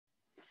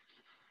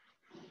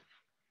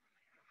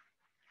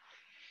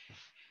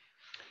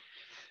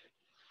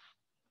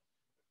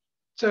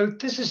So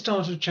this is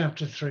start of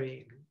chapter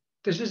 3.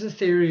 This is a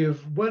theory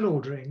of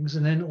well-orderings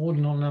and then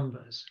ordinal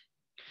numbers.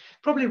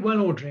 Probably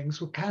well-orderings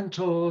were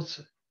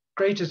Cantor's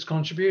greatest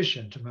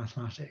contribution to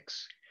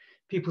mathematics.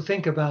 People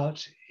think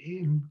about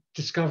him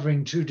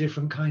discovering two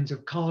different kinds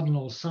of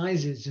cardinal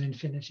sizes in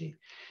infinity,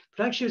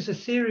 but actually it's a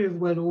theory of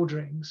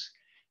well-orderings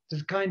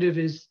that kind of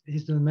is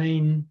the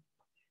main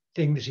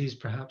thing that he's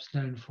perhaps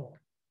known for.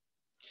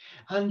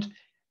 And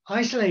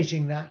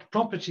isolating that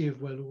property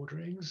of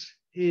well-orderings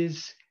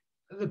is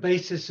the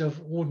basis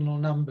of ordinal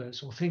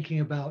numbers, or thinking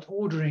about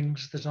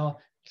orderings that are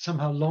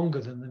somehow longer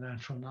than the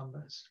natural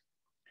numbers.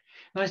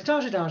 And I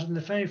started out in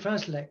the very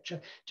first lecture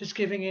just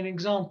giving an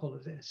example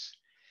of this.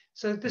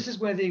 So this is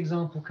where the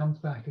example comes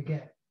back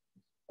again.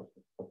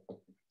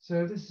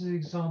 So this is an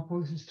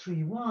example, this is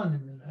 3.1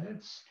 in the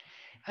notes.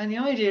 And the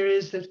idea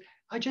is that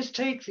I just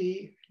take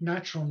the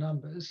natural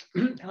numbers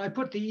and I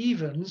put the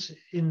evens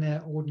in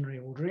their ordinary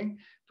ordering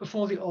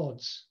before the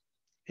odds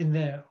in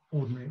their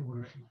ordinary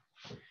ordering.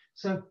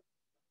 So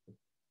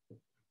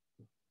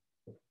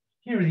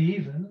here are the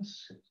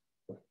evens.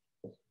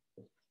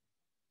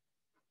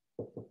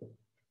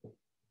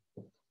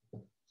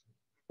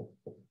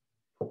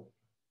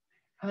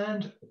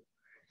 And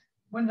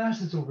when that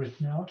is all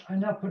written out, I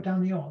now put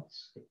down the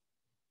odds.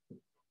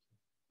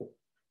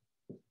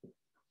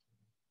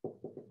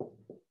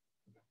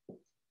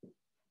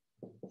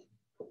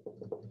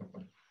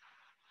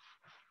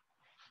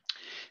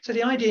 So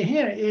the idea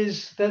here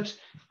is that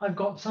I've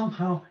got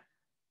somehow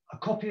a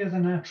copy of the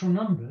natural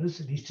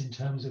numbers, at least in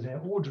terms of their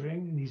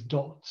ordering, these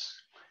dots,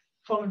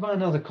 followed by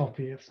another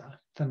copy of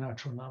the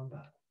natural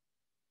number.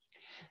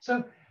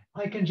 So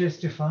I can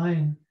just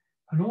define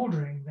an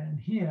ordering then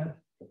here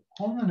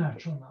on the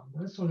natural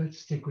numbers. So let's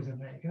stick with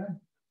omega.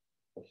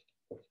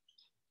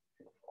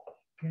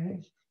 Okay,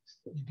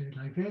 you do it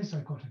like this.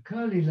 I've got a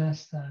curly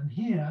less than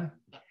here,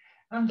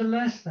 and the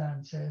less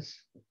than says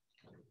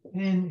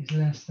n is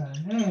less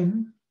than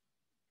m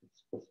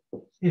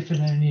if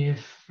and only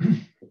if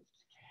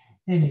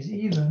n is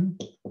even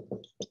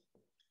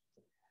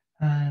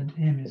and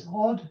m is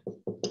odd,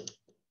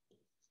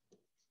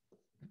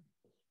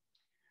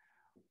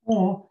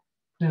 or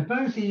they're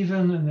both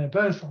even and they're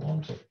both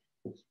odd,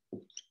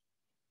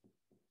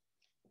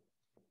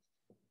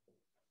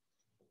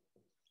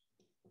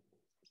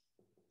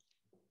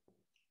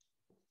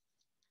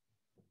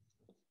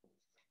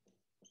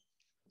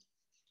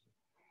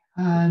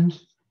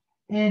 and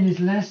n is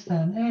less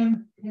than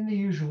m in the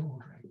usual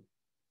ordering.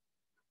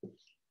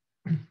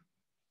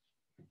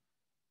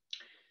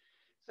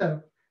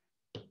 So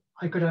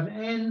I could have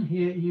n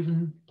here,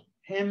 even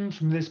m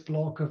from this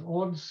block of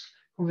odds,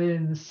 or they're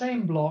in the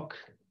same block,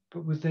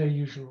 but with their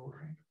usual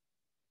ordering.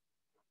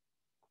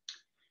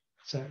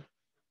 So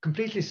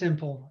completely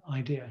simple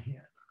idea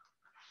here.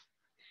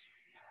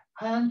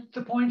 And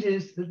the point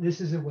is that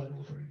this is a well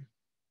ordering.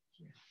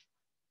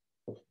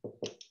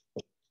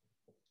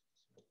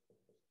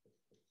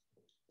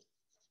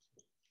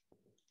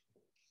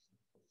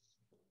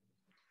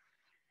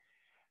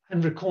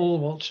 And recall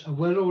what a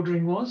well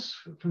ordering was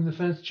from the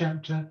first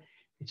chapter.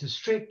 It's a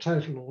strict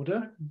total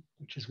order,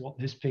 which is what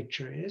this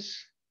picture is.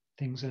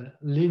 Things are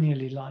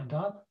linearly lined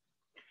up.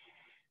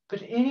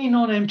 But any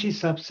non-empty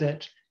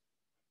subset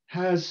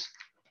has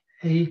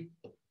a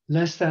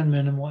less than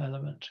minimal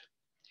element.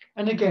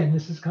 And again,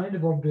 this is kind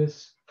of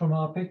obvious from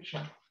our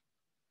picture.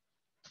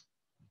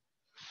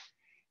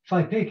 If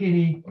I pick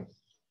any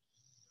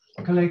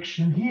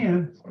collection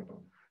here,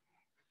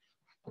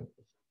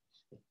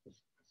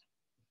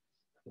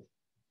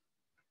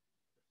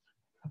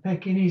 I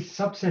pick any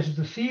subset of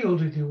the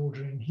field with the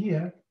ordering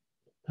here,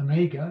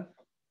 omega,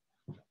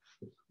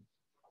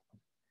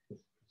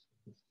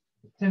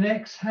 then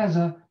X has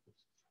a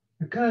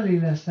curly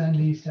less than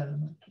least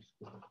element.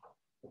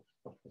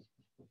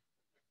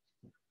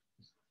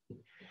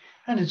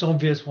 And it's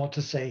obvious what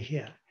to say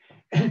here.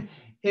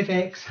 If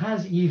X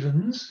has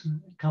evens,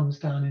 it comes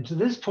down into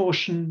this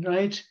portion,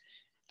 right?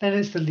 Then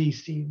it's the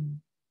least even.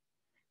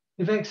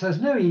 If X has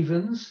no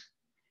evens,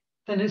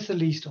 then it's the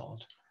least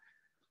odd.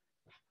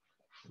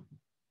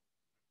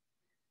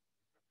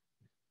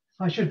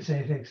 I should say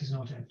if X is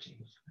not empty.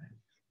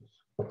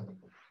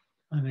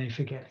 I may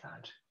forget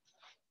that.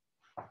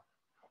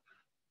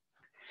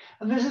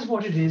 And this is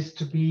what it is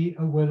to be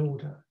a well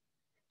order.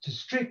 It's a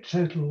strict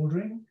total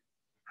ordering,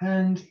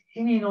 and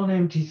any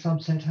non-empty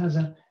subset has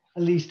a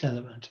least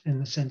element in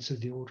the sense of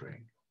the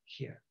ordering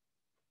here.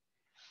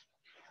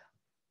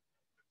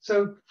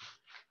 So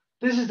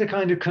this is the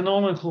kind of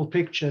canonical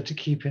picture to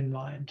keep in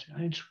mind,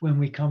 right, when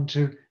we come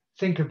to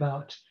think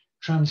about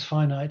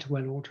transfinite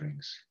well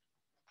orderings.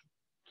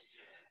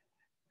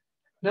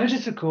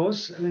 Notice, of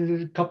course,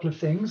 a couple of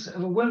things.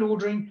 Of a well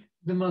ordering,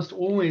 there must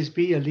always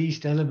be a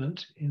least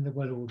element in the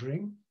well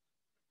ordering.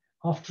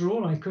 After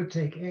all, I could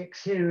take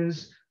X here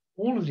as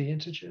all of the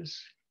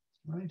integers,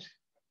 right?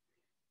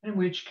 In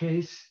which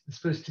case, there's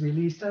supposed to be a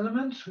least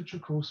element, which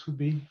of course would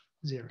be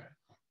 0.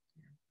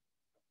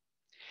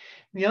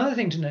 The other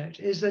thing to note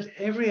is that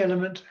every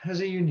element has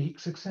a unique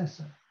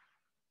successor.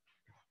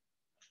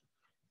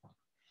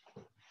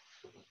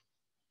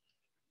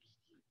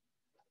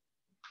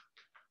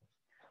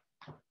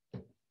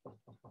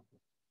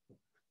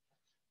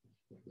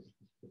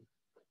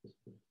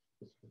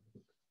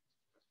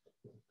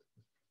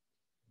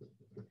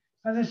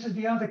 And this is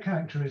the other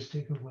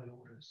characteristic of well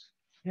orders.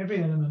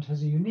 Every element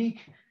has a unique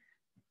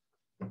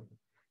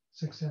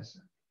successor.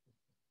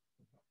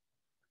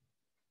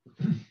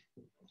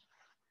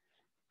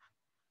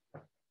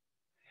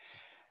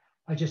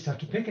 I just have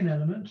to pick an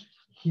element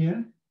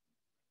here,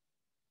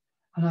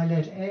 and I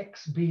let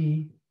X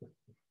be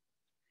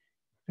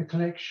the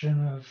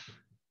collection of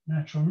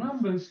natural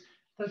numbers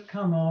that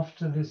come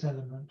after this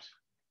element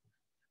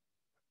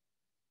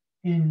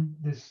in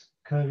this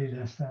curly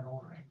less than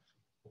ordering.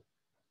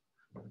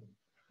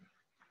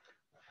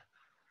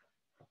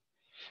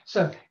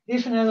 So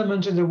if an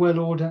element in the well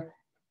order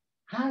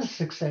has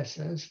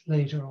successors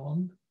later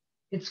on,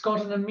 it's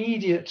got an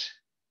immediate,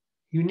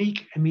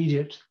 unique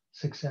immediate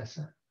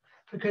successor,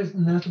 because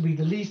that'll be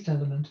the least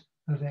element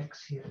of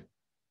X here.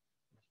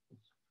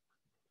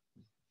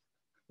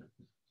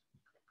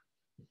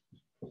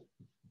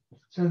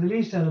 So the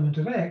least element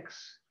of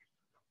X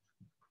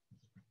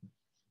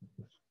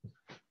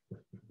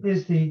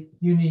is the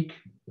unique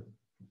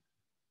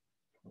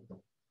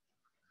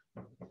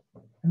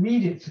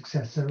immediate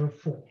successor of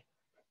 4.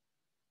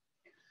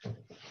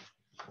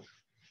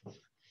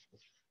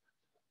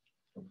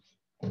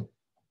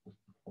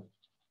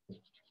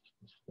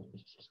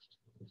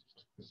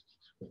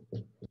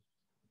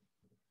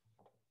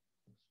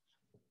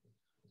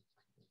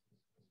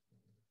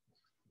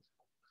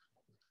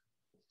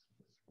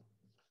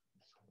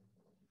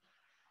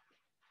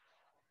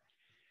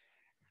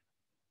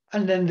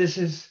 And then this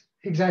is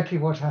exactly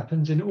what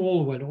happens in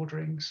all well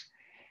orderings.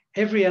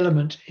 Every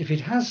element, if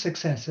it has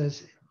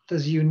successors,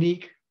 does a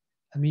unique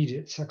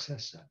immediate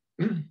successor.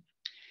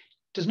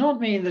 Does not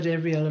mean that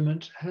every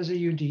element has a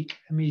unique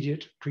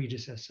immediate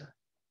predecessor.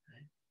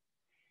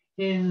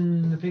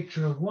 In the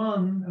picture of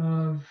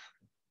 1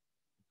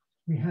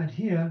 we had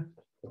here,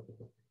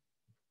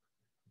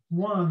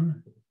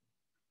 1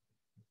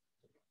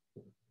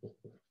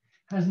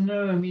 has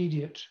no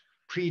immediate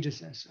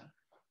predecessor,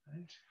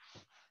 right?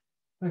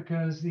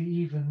 Because the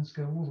evens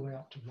go all the way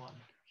up to 1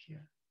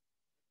 here.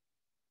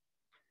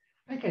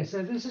 Okay,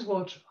 so this is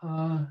what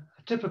a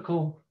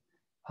typical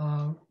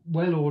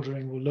well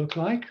ordering will look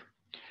like.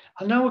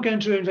 And now we're going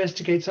to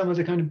investigate some of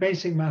the kind of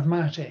basic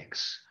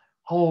mathematics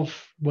of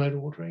well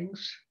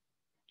orderings.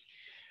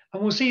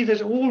 And we'll see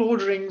that all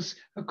orderings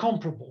are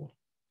comparable.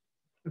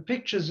 The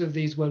pictures of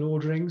these well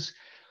orderings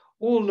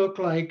all look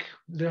like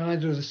they're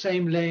either the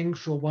same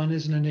length or one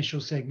is an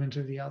initial segment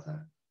of the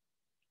other.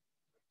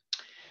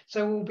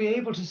 So we'll be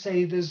able to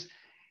say there's,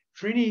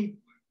 for any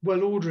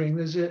well ordering,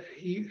 there's an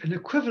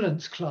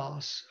equivalence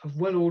class of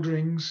well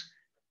orderings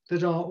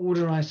that are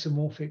order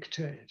isomorphic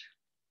to it.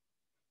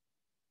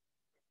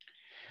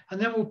 And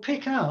then we'll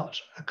pick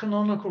out a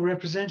canonical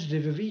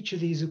representative of each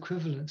of these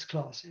equivalence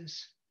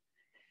classes.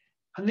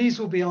 And these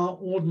will be our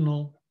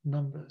ordinal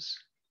numbers.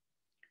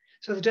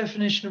 So the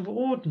definition of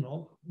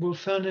ordinal will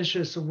furnish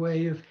us a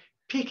way of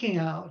picking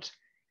out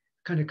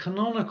a kind of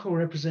canonical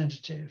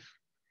representative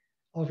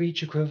of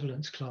each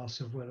equivalence class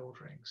of well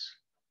orderings.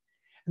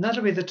 And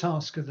that'll be the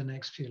task of the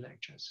next few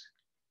lectures.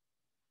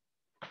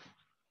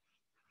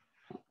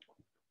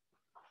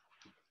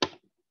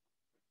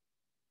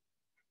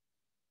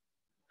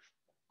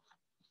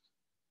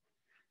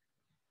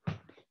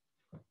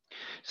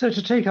 So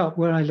to take up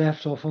where I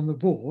left off on the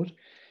board,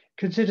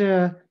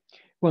 consider,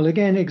 well,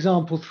 again,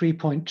 example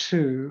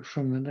 3.2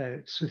 from the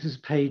notes. This is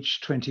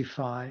page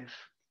 25.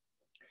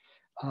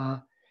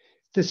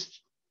 This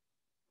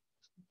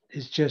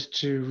is just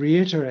to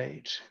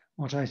reiterate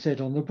what I said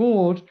on the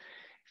board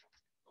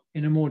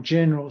in a more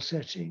general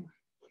setting.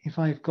 If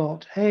I've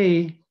got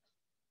A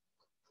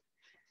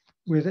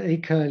with a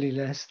curly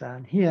less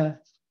than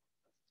here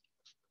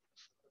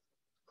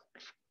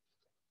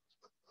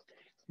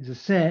is a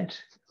set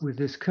with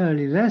this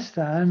curly less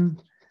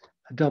than,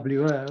 a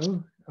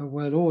WO, a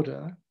well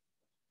order.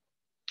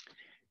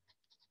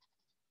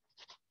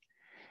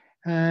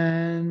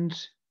 And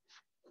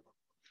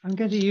I'm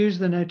going to use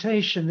the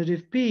notation that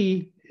if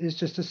B is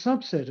just a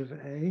subset of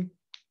A,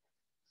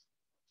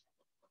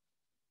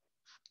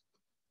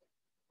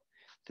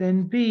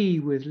 then B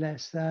with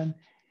less than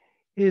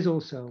is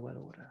also a well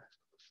order.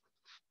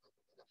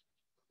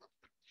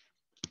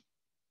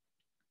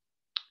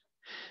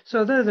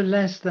 So though the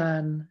less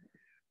than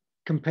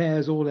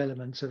compares all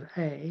elements of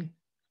A,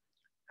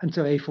 and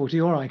so A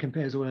fortiori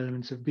compares all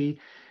elements of B,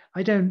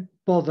 I don't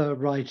bother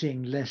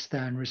writing less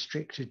than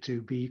restricted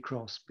to B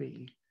cross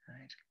B.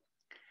 Right?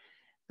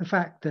 The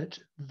fact that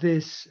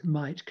this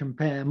might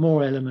compare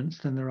more elements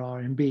than there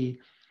are in B,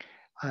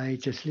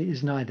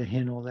 is neither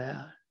here nor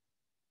there.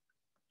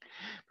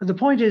 But the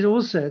point is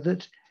also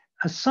that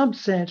a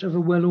subset of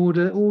a well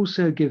order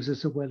also gives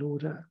us a well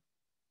order.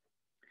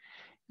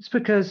 It's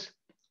because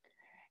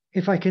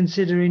if I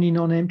consider any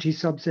non-empty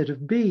subset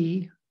of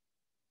B,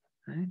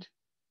 right,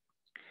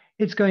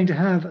 it's going to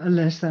have a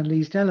less than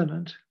least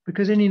element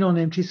because any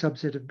non-empty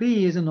subset of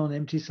B is a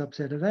non-empty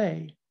subset of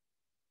A.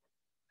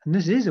 And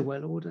this is a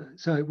well order,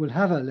 so it will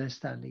have a less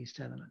than least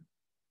element.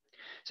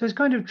 So it's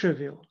kind of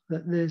trivial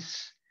that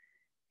this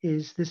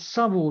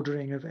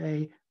subordering of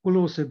A will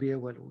also be a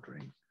well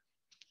ordering.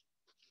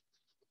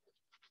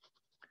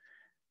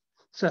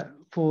 So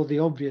for the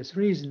obvious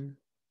reason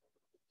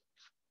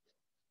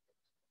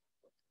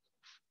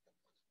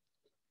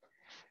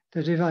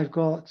that if I've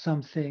got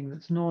something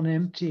that's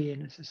non-empty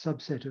and it's a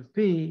subset of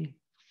B,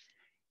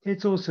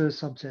 it's also a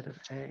subset of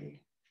A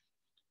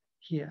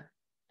here.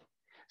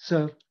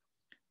 So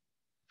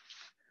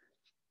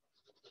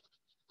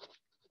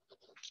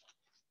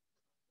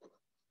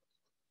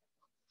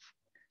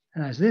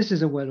and as this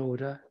is a well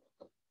order,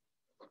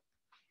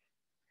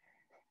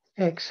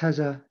 X has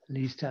a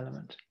least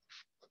element.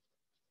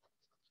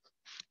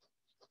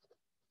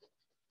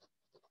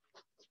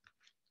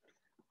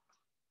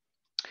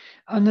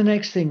 And the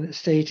next thing that's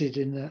stated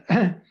in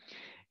the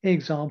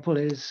example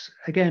is,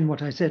 again,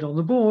 what I said on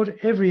the board,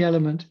 every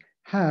element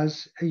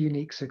has a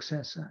unique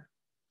successor.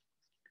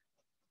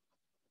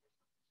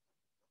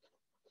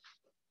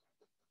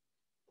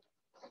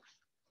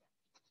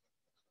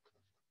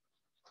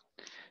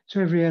 So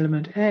every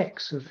element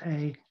X of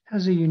A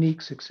has a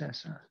unique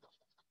successor.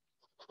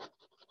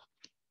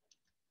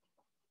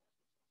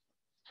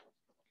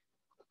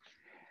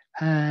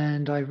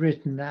 And I've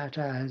written that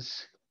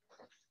as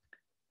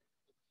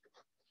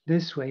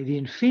this way: the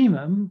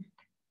infimum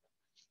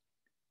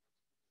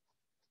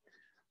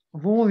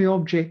of all the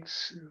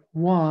objects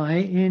Y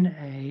in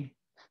A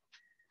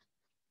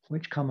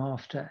which come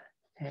after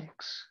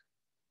X.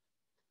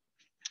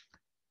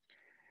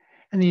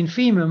 And the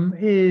infimum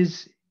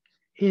is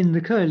in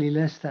the curly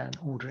less than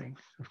ordering,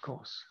 of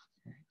course.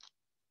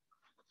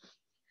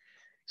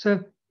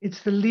 So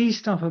it's the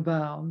least upper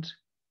bound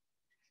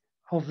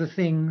of the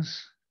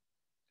things,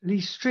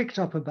 least strict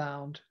upper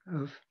bound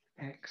of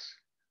X.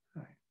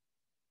 Right.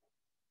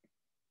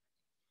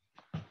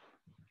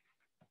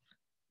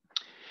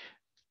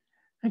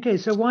 Okay,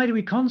 so why do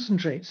we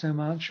concentrate so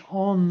much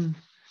on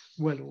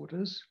well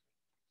orders?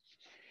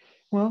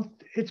 Well,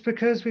 it's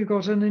because we've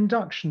got an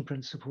induction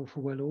principle for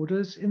well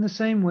orders in the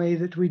same way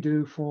that we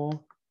do for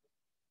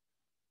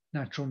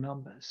natural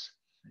numbers.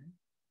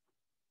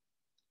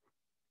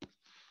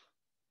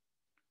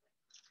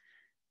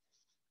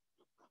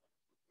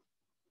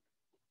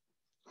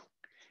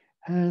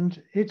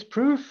 And its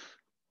proof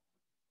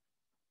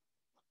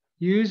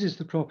uses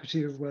the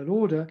property of well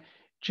order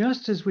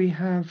just as we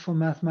have for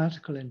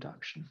mathematical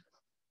induction.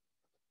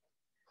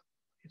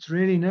 It's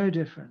really no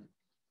different.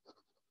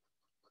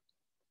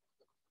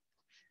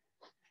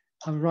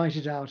 I'll write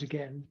it out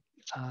again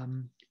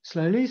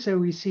slowly so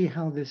we see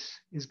how this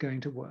is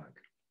going to work.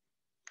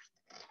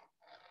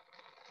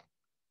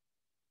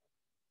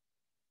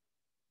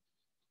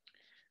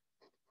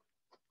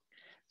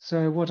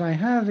 So what I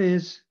have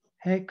is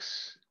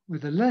X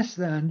with a less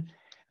than,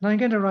 and I'm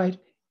going to write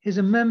is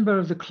a member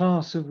of the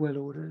class of well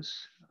orders.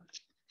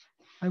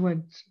 I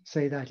won't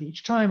say that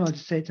each time, I'll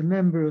just say it's a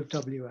member of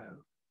WO.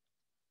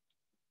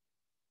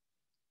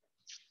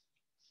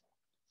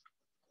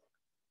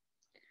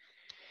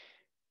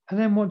 And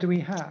then what do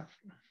we have?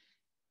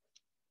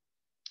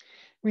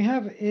 We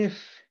have if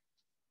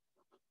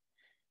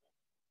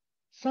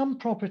some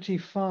property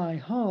phi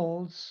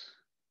holds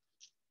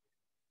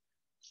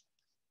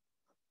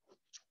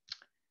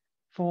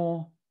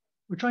for,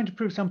 we're trying to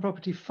prove some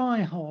property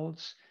phi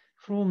holds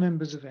for all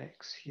members of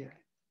X here.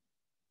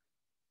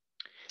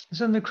 And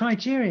so the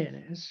criterion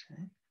is,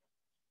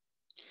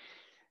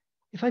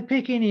 if I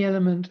pick any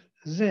element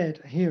Z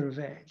here of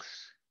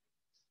X,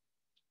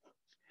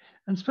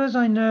 and suppose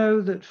I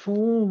know that for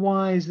all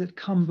Y's that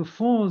come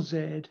before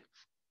Z,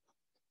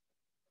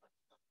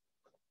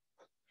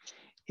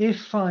 if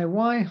phi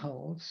Y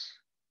holds,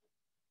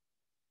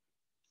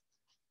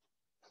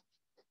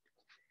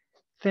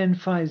 then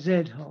phi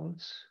Z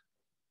holds.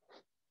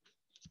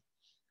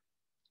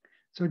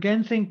 So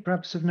again, think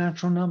perhaps of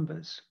natural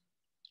numbers.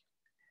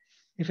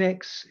 If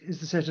X is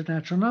the set of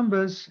natural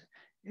numbers,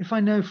 if I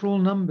know for all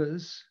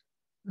numbers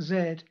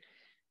Z,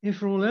 if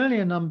for all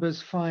earlier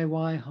numbers phi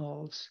Y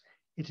holds,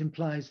 it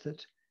implies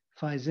that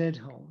phi Z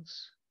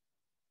holds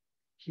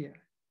here.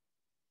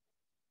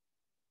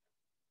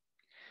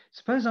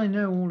 Suppose I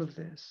know all of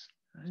this,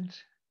 right?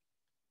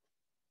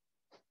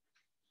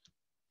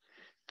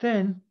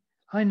 Then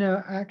I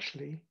know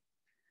actually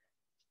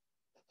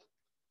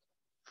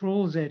for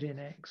all Z in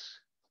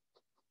X,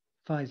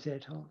 phi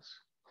Z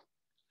holds.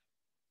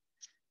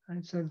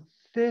 And so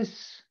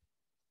this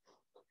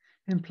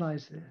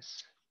implies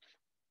this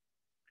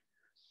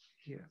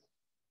here.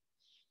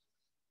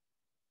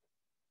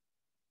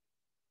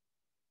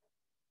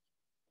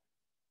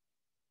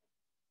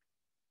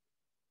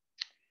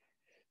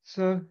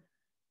 So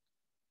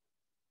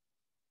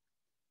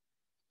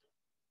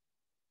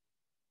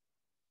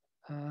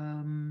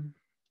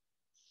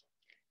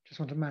just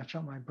want to match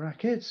up my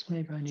brackets.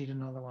 Maybe I need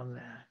another one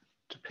there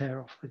to pair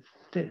off with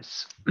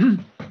this.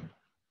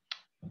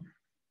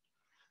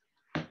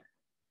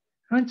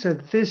 Right, so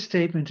this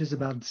statement is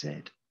about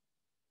Z,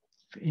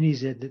 for any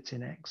Z that's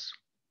in X.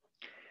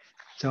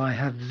 So I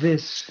have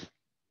this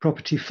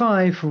property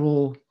phi for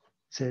all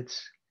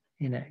Z's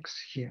in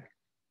X here.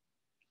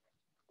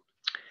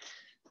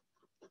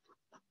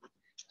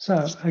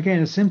 So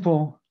again, a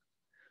simple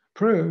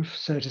proof,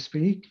 so to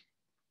speak.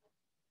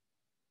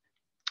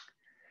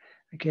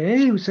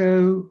 Okay,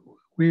 so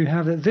we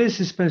have that this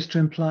is supposed to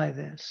imply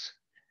this.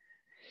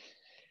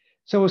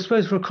 So we'll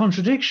suppose for a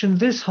contradiction,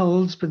 this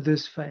holds, but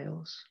this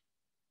fails.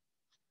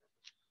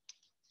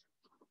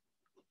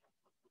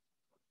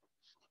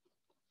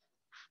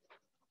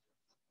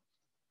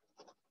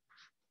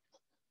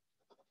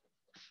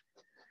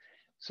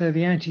 So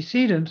the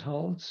antecedent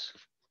holds,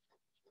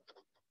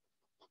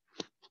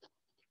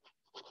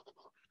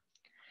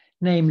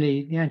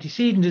 namely the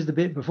antecedent is the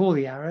bit before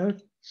the arrow,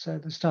 so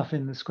the stuff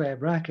in the square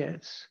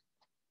brackets.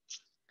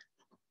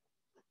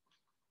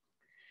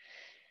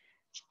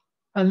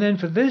 And then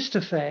for this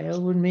to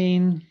fail would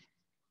mean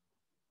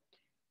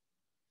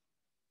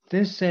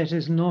this set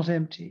is not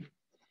empty.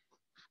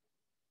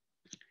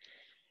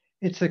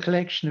 It's the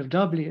collection of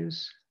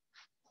W's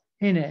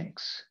in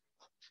X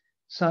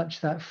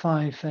such that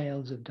phi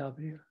fails of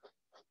W.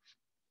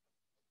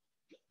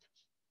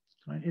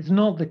 Right? It's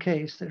not the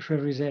case that for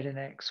every Z in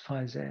X,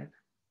 phi Z.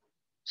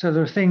 So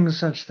there are things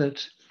such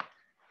that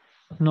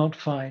not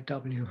phi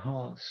W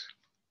holds.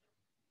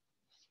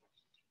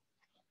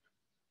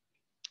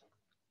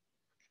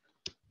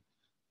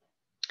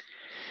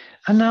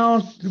 And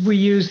now we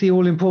use the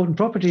all-important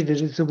property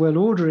that it's a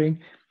well-ordering.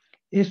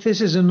 If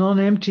this is a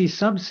non-empty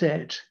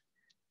subset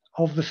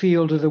of the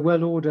field of the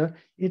well-order,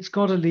 it's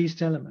got a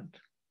least element.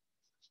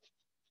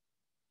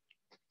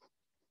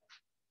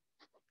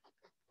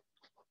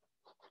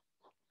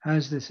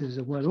 As this is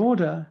a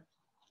well-order,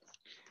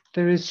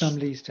 there is some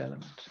least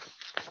element.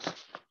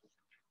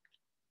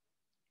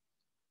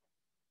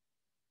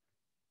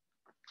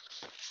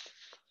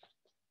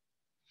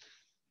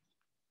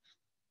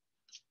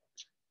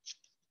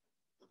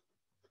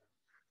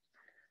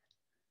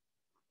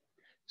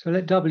 So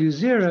let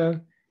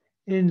W0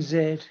 in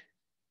Z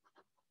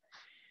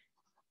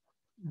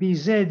be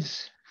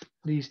Z's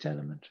least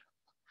element.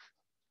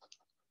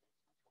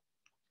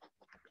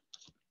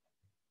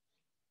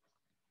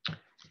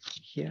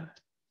 Here.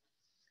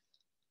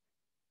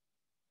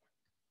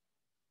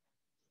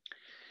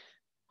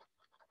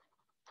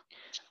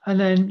 And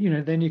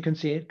then, then you can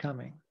see it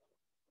coming.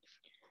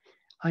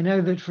 I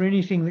know that for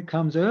anything that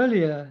comes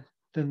earlier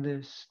than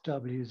this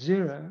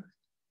W0,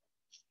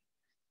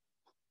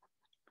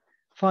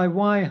 phi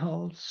Y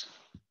holds.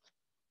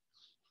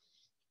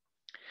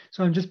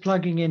 So I'm just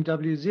plugging in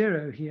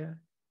W0 here.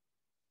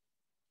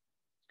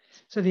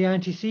 So the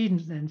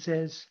antecedent then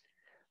says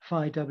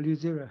phi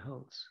W0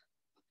 holds.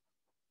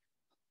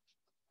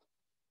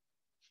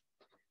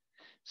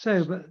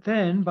 So, but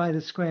then by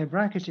the square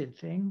bracketed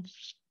thing,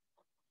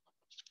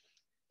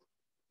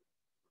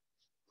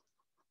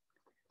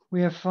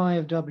 we have phi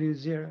of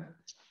W0.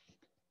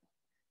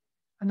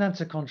 And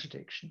that's a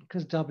contradiction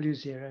because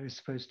W0 is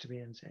supposed to be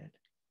in Z.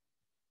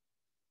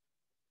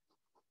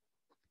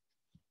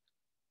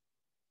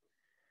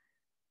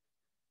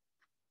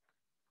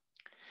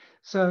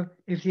 So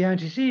if the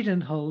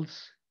antecedent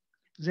holds,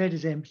 Z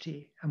is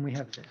empty, and we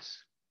have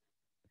this.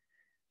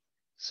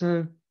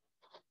 So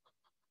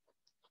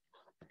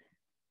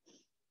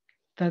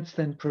that's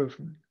then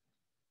proven.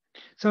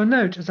 So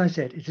note, as I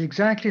said, it's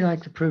exactly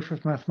like the proof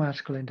of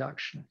mathematical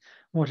induction.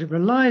 What it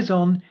relies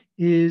on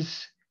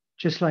is,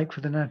 just like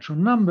for the natural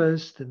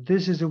numbers, that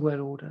this is a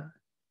well order.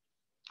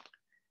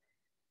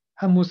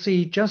 And we'll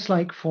see, just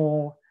like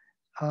for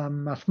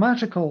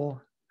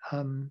mathematical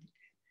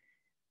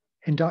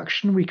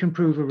induction, we can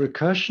prove a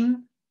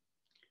recursion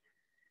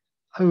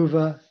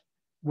over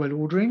well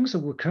orderings, a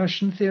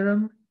recursion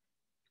theorem,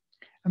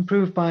 and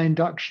prove by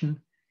induction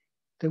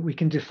that we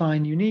can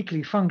define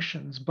uniquely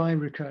functions by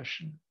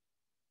recursion.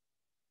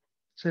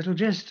 So it'll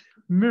just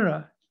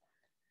mirror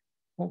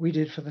what we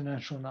did for the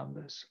natural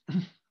numbers.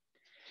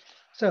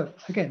 So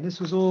again, this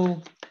was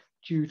all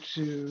due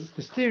to,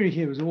 this theory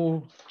here was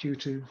all due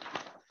to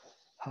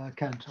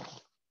Cantor.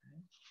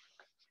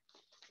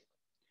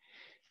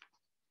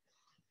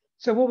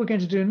 So what we're going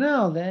to do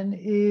now then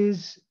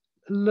is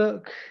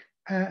look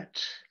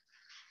at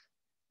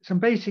some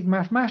basic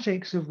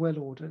mathematics of well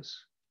orders.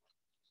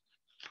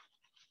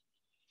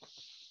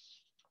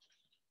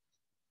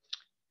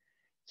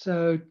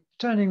 So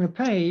turning the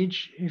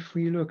page, if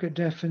we look at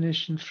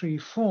definition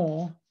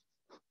 3.4,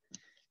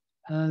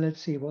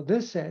 let's see what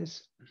this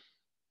says.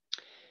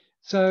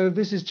 So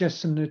this is just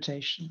some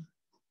notation.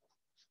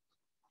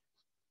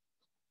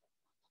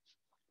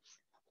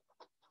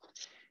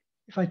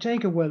 If I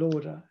take a well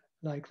order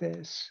like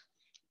this,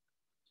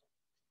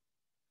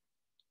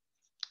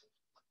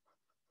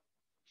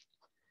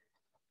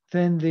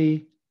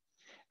 then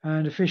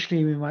and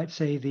officially we might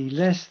say the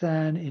less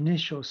than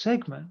initial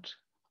segment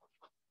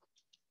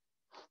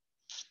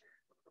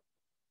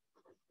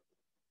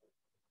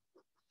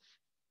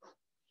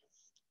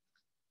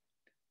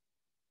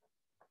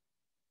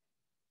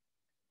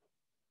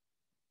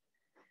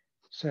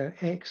so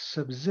x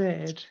sub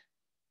z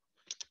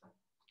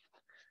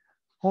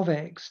of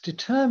x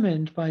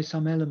determined by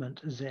some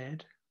element z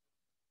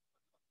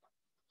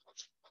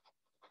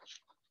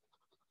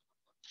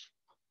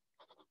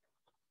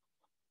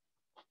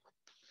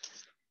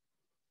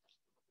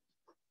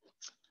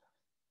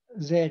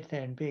z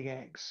then big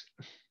X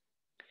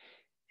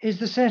is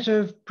the set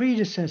of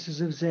predecessors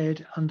of Z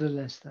under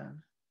less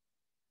than.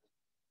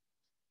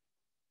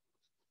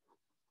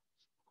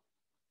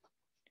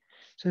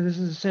 So this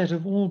is a set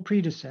of all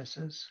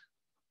predecessors.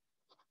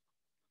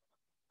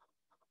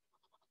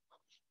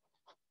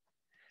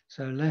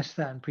 So less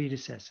than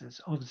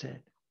predecessors of Z.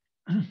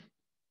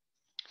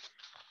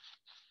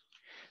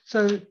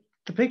 So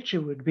the picture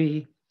would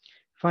be,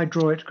 if I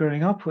draw it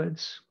growing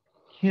upwards,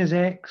 here's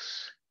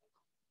X.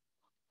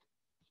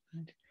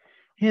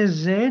 Here's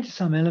Z,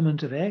 some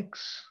element of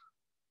X.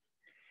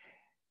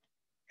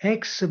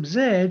 X sub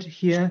Z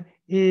here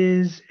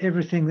is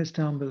everything that's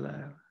down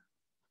below.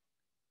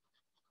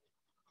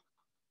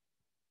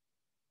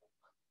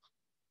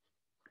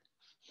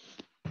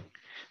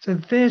 So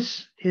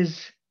this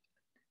is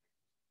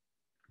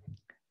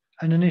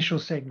an initial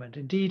segment,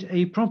 indeed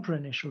a proper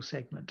initial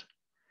segment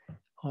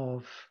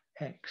of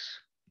X.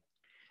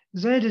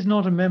 Z is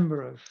not a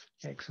member of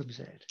X sub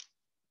Z.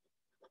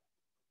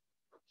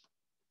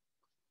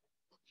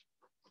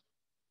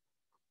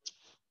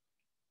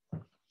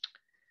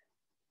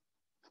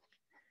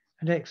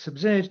 And X sub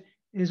Z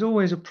is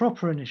always a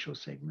proper initial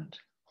segment.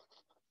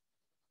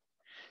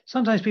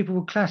 Sometimes people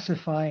will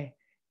classify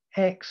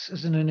X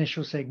as an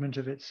initial segment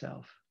of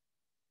itself.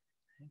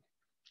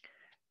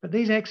 But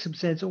these X sub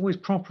Zs are always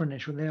proper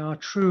initial. They are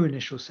true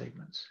initial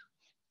segments.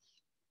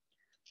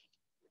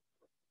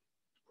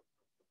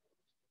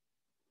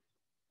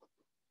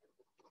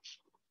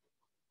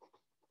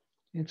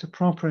 It's a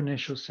proper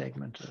initial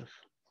segment of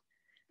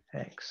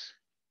X.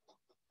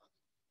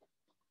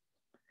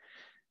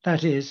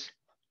 That is,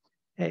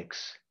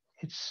 X,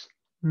 it's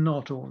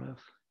not all of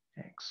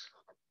X.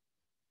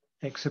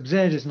 X sub Z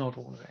is not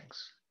all of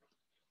X.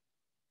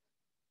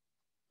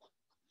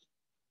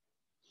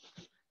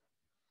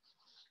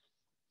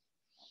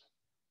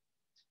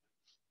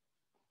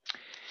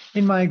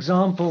 In my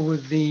example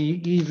with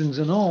the evens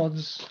and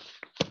odds,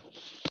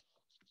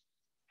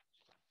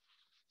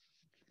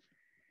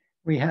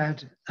 we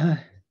had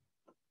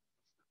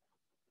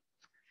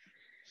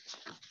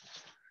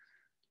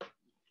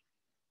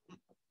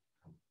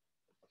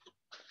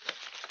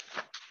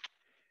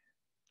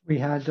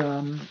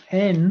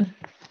n,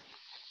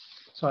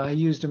 so I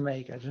used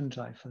omega, didn't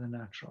I, for the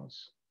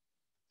naturals.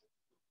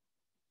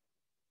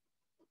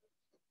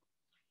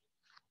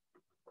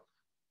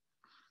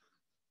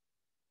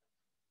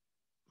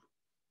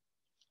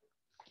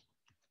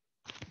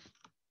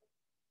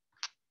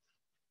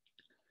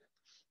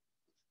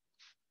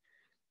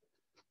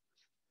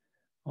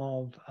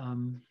 Of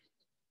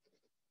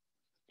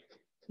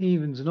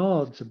evens and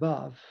odds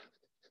above.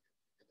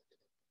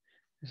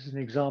 This is an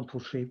example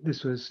 3.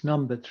 This was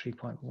numbered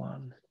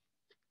 3.1.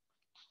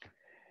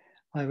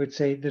 I would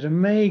say that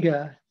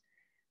omega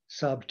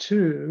sub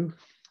 2,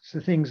 so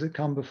things that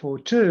come before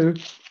 2,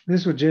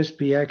 this would just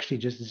be actually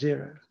just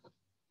 0.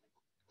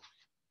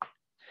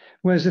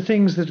 Whereas the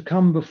things that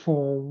come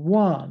before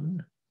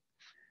 1,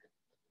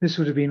 this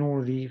would have been all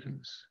of the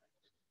evens,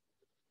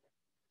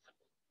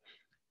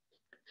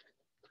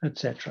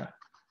 etc.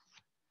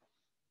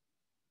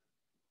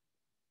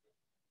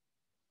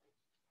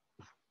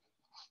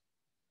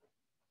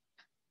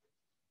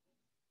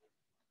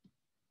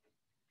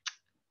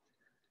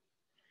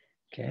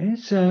 Okay,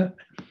 so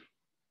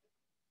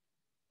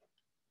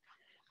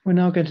we're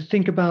now going to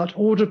think about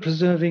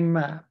order-preserving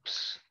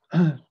maps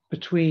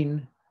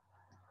between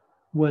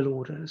well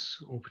orders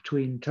or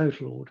between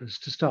total orders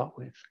to start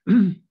with.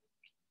 And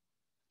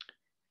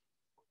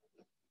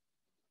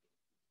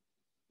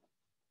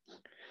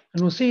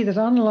we'll see that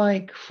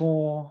unlike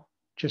for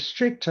just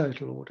strict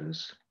total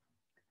orders,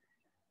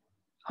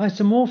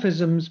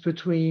 isomorphisms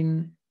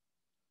between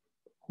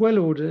well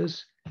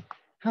orders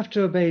have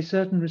to obey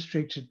certain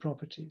restricted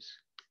properties.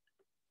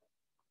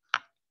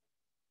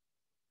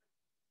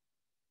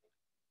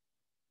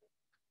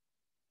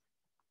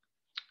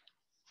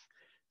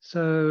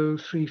 So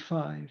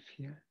 3.5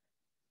 here.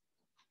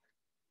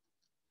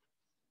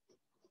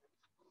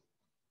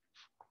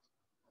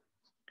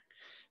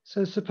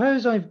 So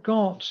suppose I've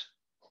got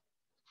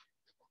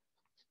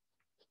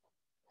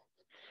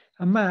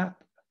a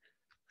map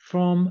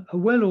from a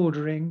well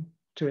ordering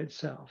to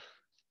itself.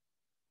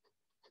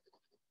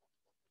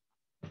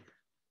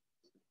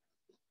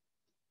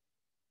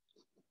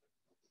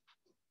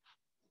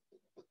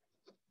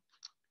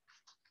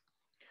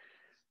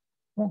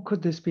 What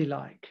could this be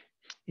like?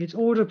 It's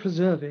order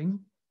preserving.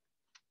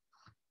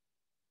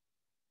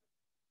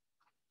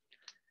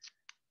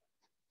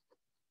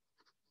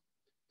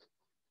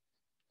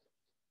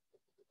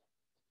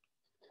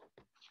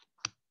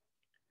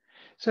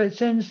 So it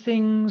sends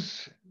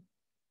things,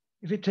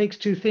 if it takes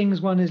two things,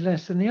 one is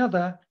less than the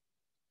other,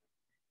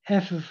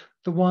 f of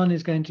the one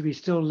is going to be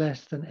still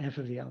less than f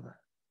of the other.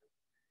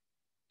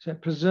 So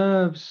it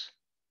preserves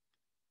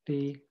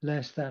the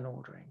less than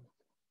ordering.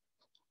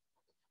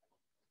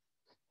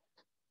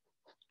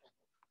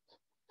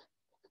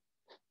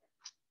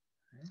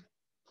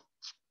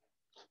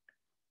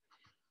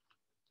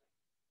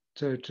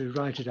 So to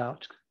write it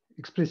out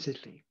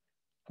explicitly,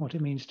 what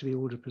it means to be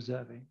order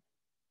preserving.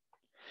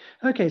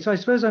 Okay, so I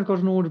suppose I've got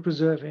an order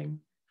preserving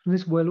from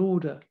this well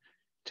order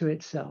to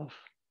itself.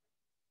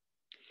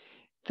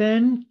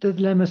 Then the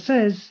lemma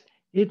says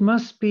it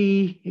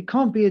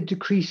can't be a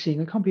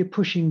decreasing, it can't be a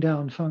pushing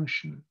down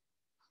function.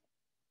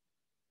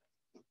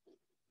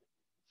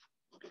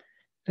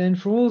 Then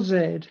for all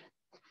z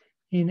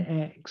in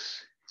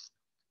X,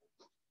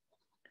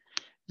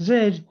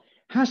 z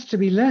has to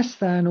be less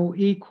than or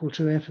equal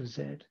to f of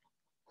z.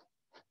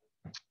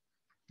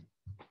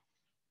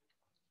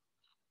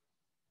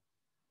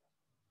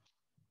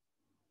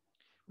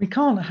 We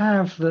can't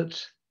have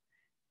that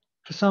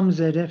for some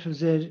z, f of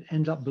z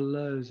ends up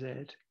below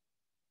z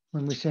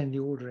when we send the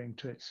ordering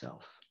to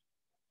itself.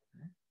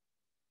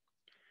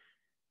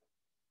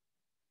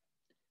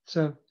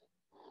 So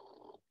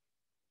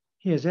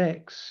here's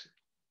X.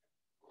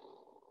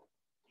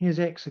 Here's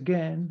X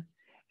again.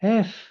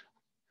 F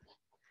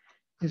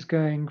is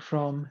going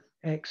from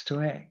X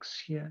to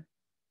X here.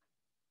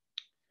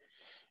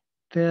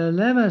 The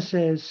lemma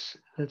says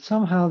that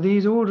somehow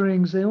these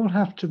orderings, they all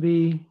have to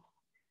be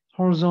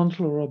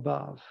horizontal or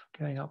above,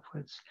 going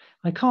upwards.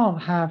 I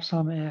can't have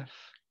some F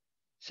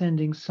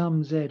sending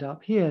some Z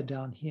up here,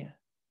 down here.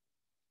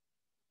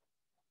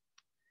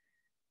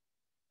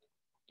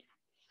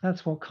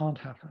 That's what can't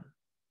happen.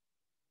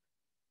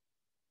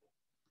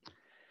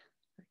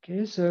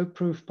 Okay, so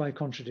proof by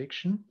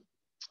contradiction.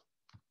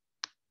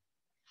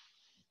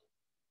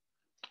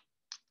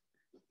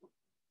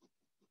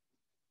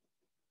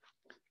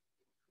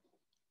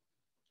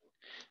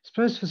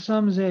 Suppose for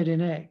some Z in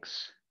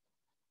X,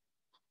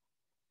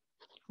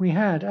 we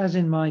had, as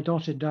in my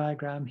dotted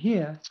diagram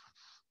here,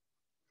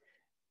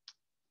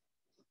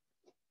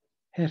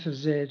 f of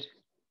Z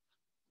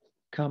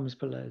comes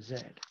below Z.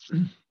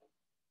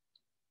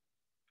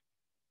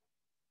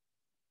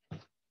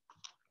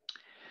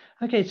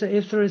 Okay, so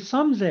if there is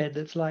some Z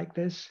that's like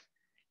this,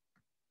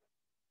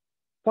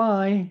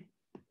 by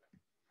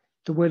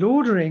the word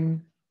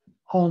ordering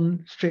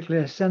on strict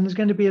lists, then there's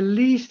going to be a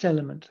least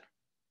element,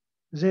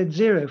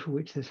 Z0, for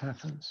which this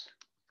happens.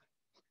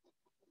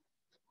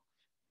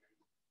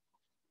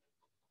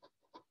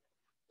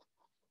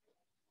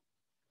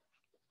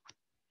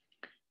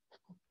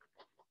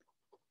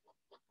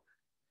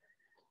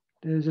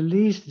 There's a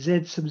least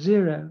Z sub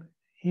 0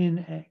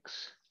 in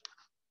X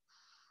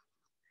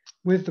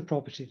with the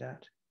property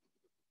that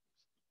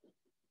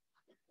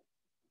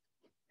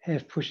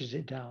F pushes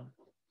it down.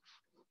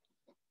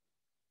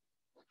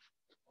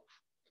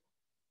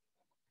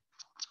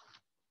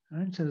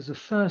 Right, so there's a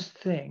first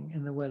thing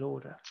in the well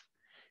order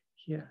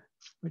here,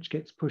 which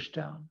gets pushed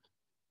down.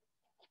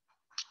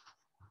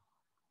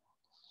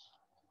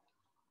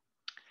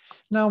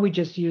 Now we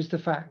just use the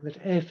fact that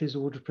F is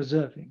order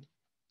preserving.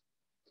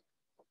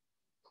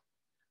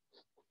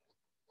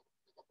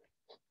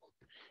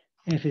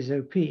 F is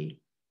OP.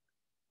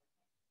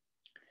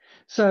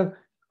 So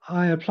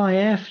I apply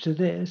F to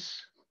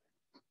this.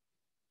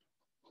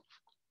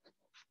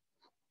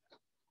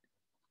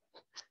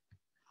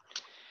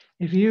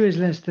 If U is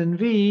less than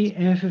V,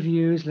 F of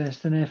U is less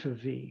than F of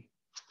V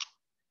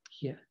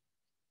here.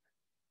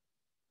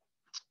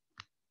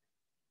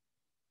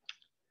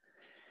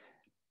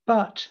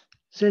 But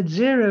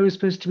Z0 is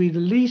supposed to be the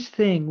least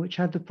thing which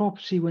had the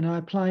property when I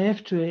apply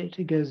F to it,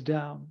 it goes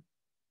down.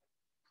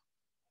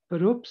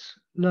 But oops,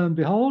 lo and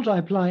behold, I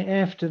apply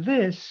F to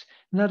this,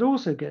 and that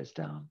also goes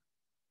down.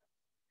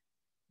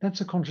 That's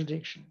a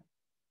contradiction.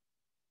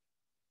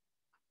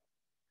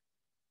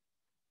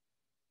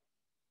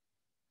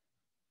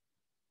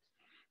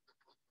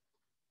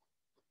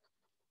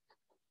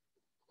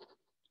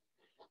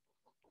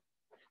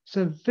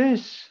 So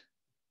this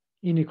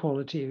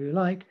inequality, if you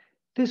like,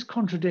 this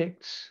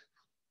contradicts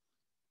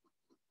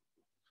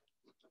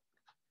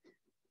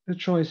the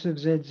choice of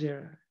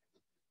Z0.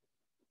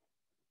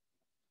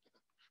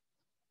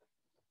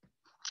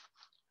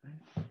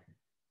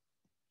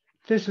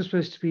 This was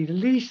supposed to be the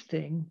least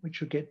thing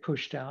which would get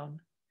pushed down,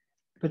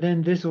 but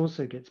then this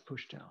also gets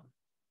pushed down.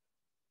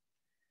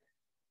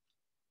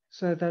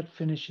 So that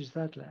finishes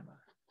that lemma.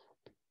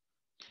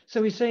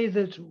 So we say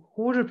that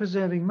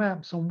order-preserving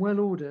maps on well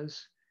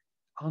orders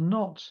are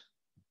not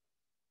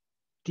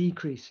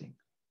decreasing.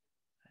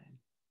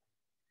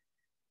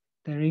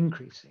 They're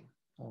increasing,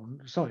 or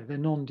sorry, they're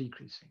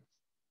non-decreasing.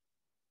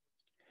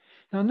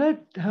 Now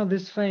note how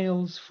this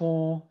fails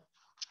for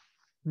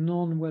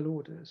non-well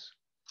orders.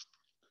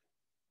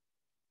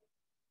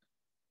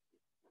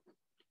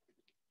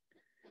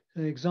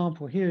 The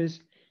example here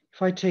is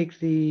if I take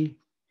the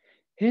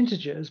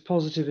integers,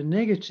 positive and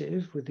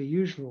negative, with the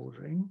usual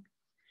ordering,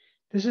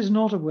 this is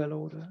not a well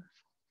order.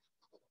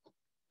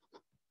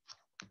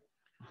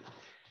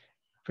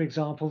 For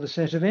example, the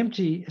set of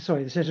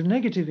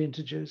negative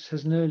integers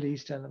has no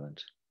least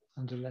element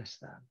under less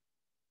than.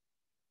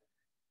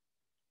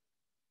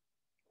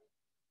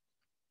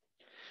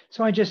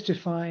 So I could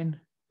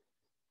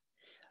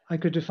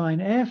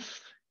define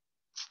F,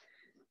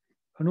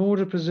 an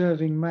order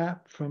preserving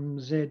map from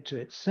Z to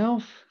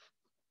itself.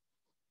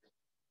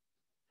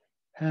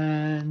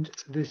 And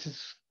this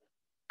is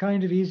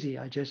kind of easy.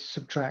 I just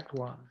subtract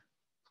 1.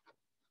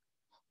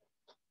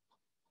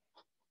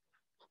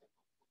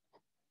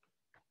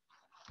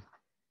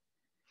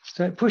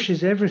 So it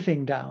pushes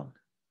everything down.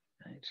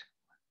 Right?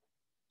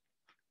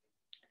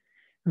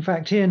 In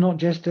fact, here, not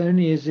just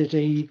only is it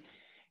a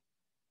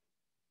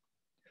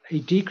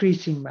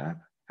decreasing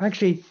map,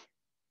 actually,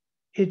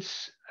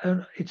 it's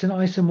an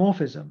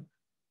isomorphism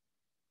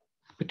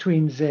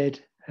between Z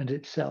and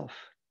itself.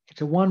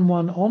 It's a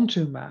 1-1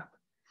 onto map,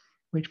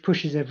 which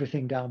pushes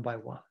everything down by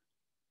 1.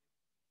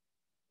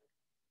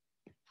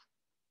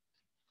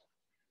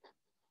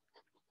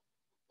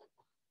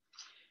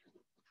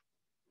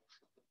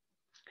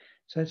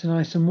 So it's an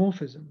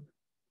isomorphism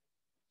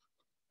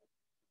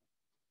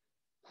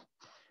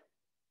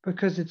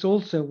because it's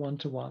also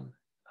 1-to-1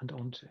 and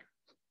onto.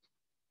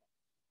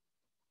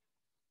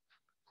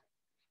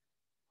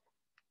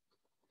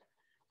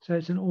 So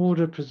it's an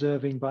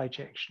order-preserving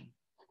bijection.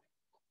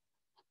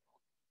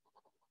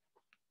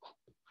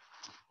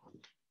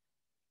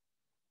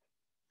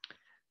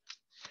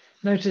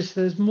 Notice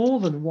there's more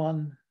than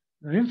one.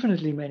 There are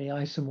infinitely many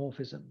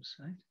isomorphisms.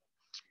 Right?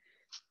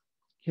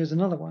 Here's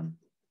another one.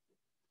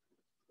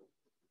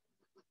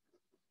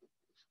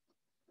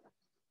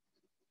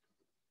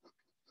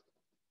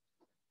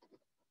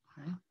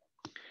 Right?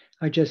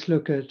 I just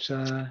look at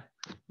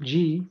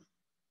G.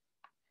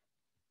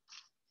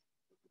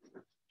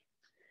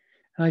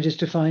 And I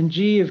just define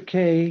G of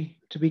K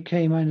to be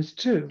K minus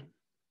 2.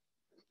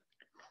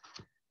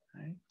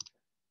 Right?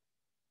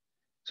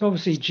 So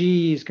obviously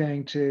G is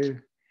going to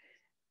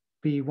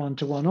be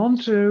 1-to-1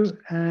 onto,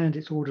 and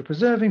it's order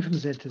preserving from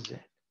Z to Z.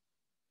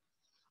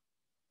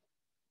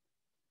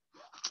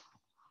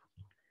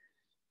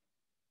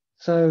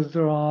 So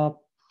there are,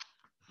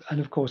 and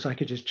of course I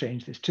could just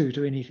change this 2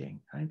 to anything,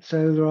 right?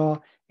 So there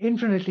are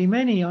infinitely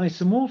many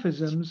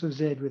isomorphisms of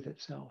Z with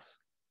itself.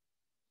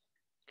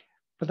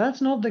 But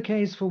that's not the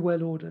case for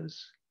well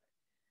orders.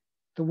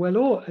 An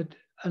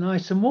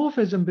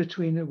isomorphism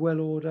between a well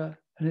order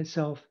and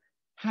itself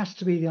has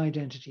to be the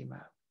identity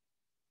map.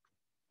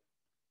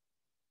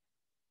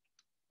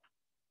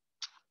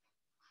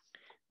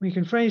 We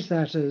can phrase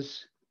that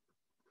as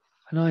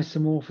an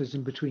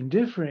isomorphism between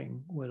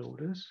differing well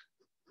orders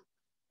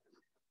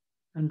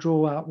and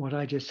draw out what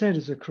I just said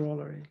as a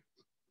corollary.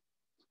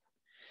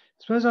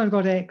 Suppose I've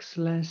got X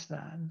less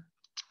than,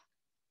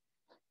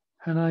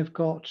 and I've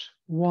got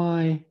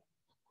Y,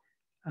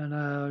 and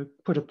I'll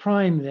put a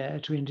prime there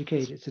to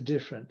indicate it's a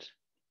different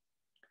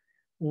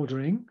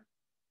ordering.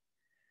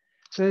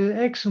 So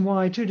X and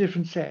Y, two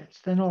different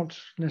sets. They're not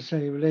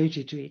necessarily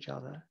related to each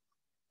other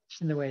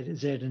in the way that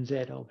Z and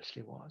Z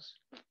obviously was.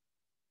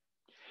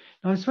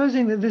 Now I'm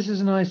supposing that this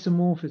is an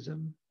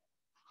isomorphism.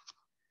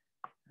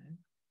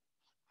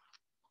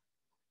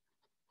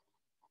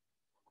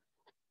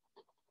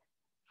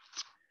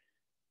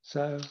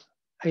 So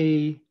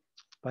a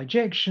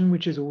bijection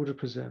which is order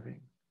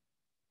preserving.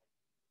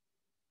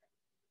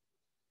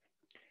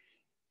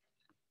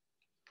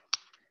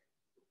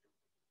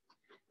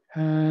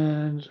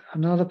 And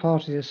another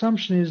part of the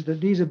assumption is that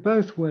these are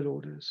both well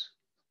orders.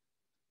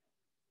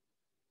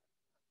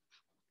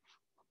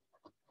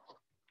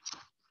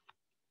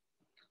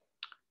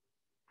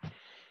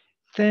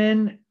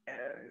 Then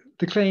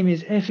the claim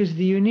is F is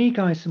the unique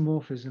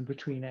isomorphism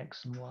between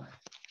X and Y.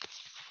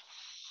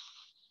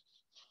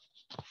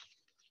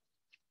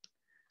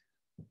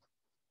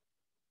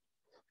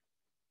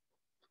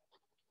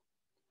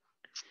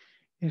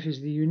 F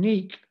is the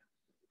unique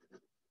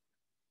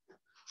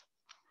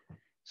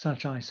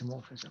such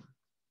isomorphism.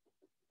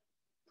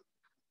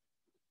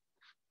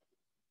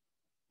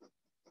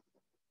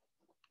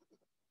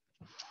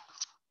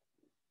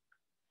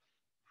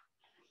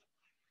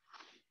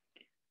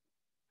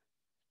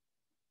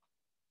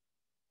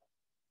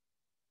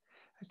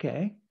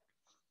 Okay.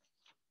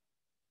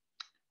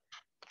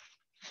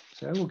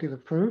 So we'll give a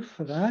proof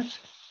for that.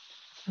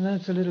 And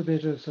that's a little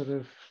bit of sort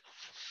of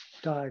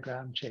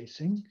diagram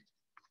chasing.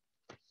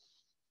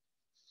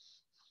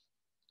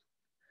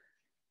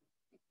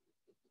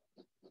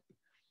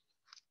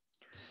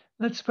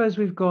 Let's suppose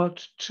we've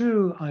got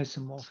two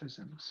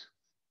isomorphisms.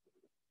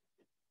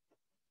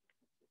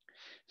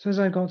 Suppose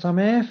I've got some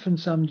F and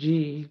some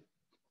G,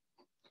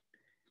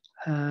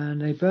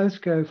 and they both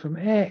go from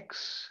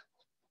X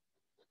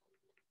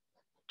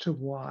to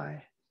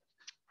Y,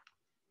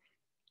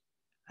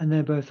 and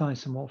they're both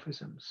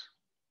isomorphisms.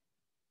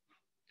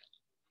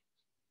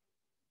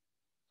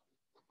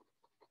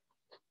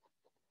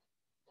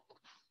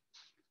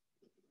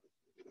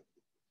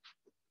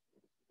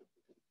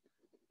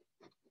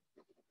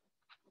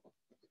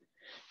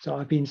 So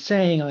I've been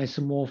saying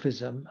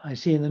isomorphism. I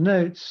see in the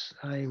notes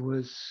I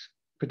was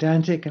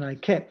pedantic and I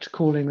kept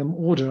calling them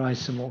order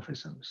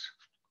isomorphisms.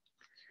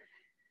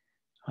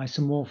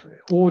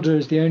 Order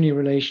is the only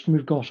relation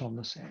we've got on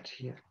the set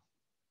here.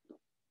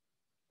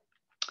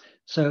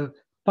 So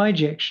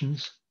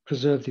bijections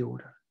preserve the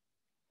order.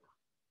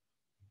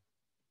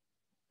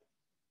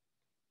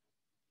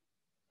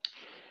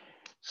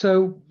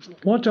 So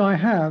what do I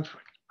have?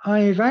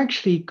 I've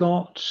actually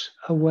got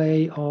a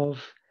way of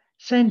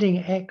sending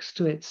X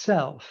to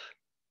itself.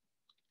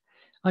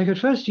 I could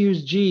first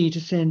use G to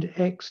send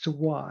X to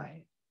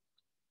Y.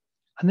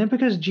 And then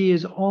because G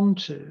is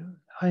onto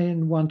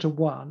in 1 to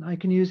 1, I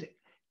can use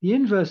the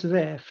inverse of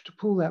F to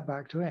pull that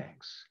back to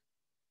X.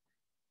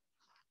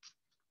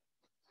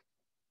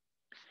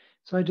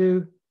 So I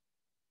do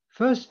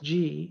first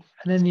G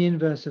and then the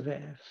inverse of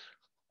F.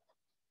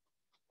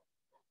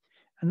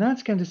 And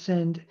that's going to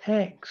send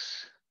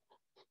X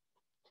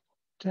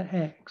to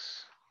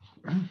X.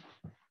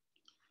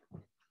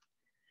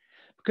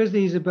 Because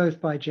these are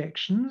both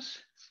bijections,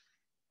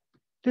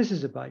 this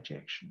is a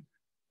bijection.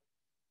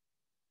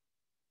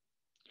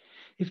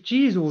 If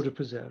G is order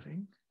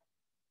preserving,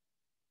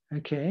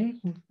 okay,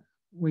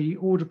 we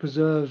order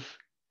preserve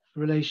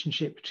the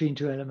relationship between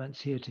two elements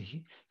here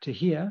to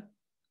here.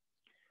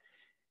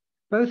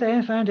 Both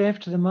F and F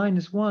to the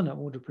minus 1 are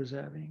order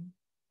preserving.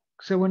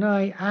 So when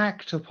I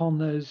act upon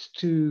those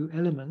two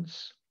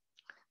elements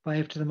by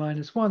F to the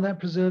minus 1, that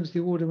preserves the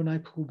order when I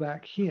pull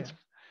back here.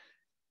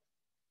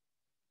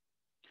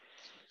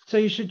 So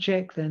you should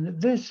check then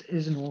that this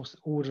is an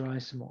order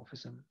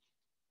isomorphism.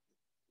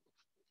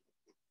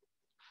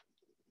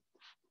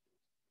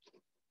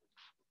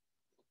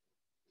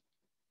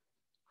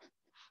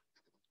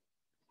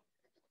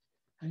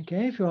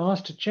 Okay, if you're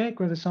asked to check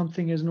whether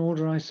something is an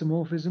order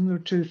isomorphism, there are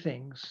two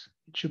things.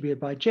 It should be a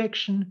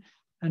bijection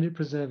and it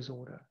preserves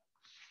order.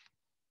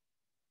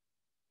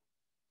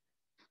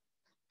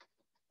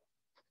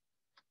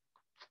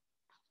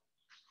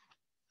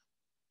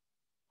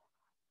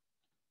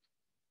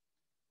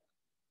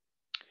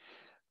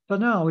 But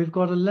now we've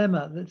got a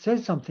lemma that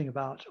says something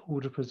about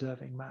order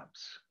preserving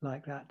maps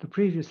like that, the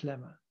previous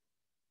lemma.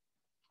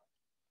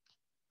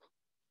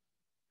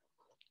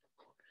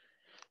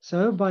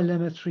 So by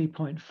lemma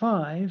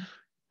 3.5,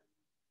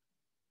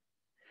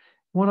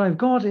 what I've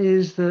got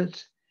is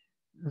that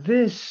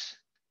this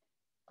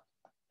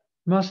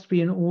must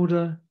be a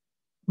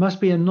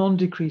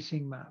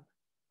non-decreasing map.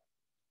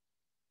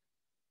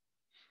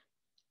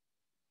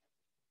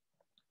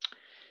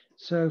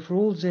 So for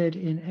all z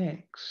in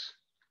X,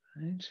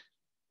 right,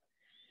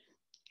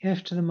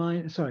 f to the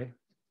minus, sorry,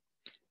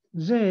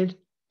 z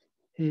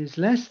is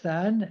less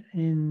than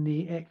in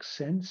the X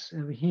sense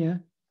over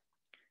here,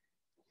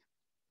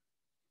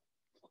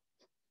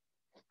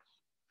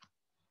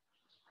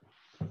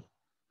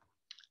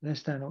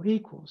 less than or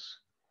equals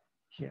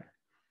here.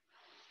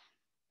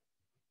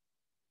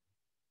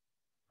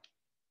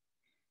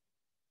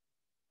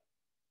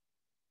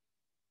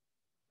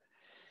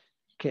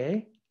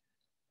 Okay.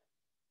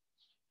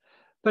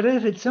 But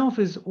f itself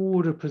is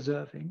order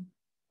preserving.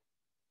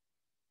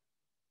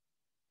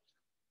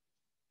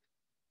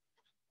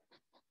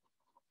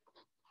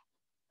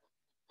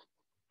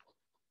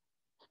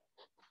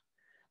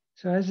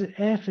 So as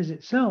f is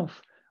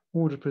itself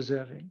order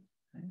preserving,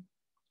 right,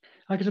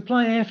 I could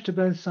apply f to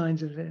both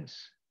sides of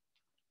this.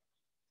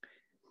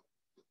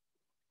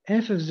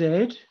 F of z,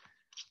 right,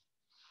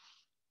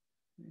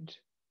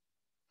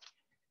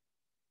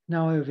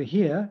 now over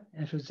here,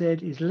 f of z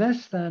is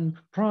less than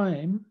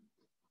prime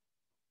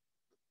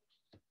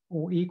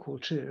or equal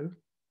to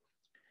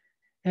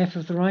f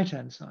of the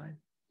right-hand side.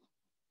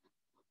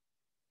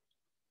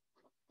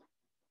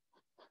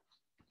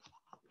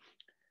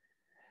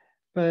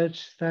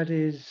 But that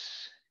is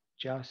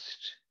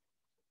just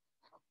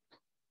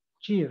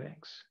g of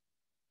x,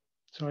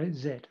 sorry,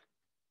 z.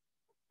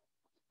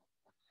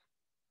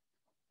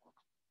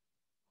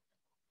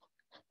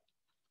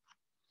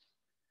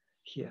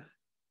 Here.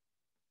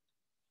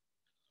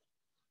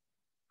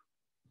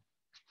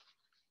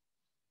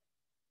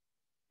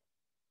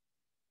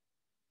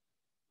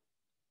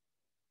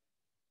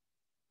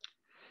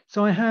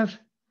 So I have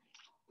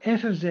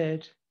f of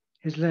z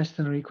is less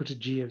than or equal to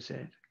g of z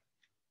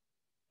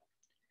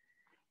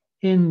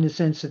in the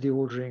sense of the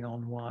ordering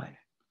on y.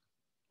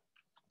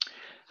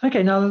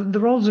 Okay, now the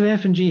roles of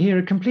f and g here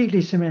are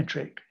completely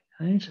symmetric,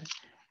 right?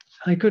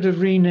 I could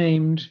have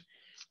renamed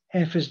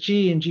f as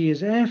g and g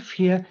as f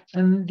here,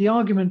 and the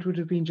argument would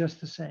have been just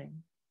the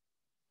same.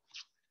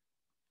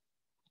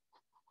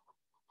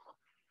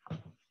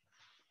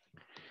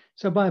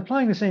 So by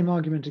applying the same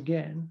argument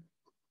again,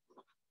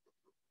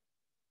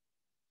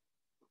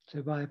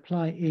 so by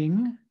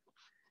applying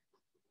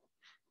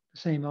the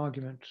same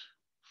argument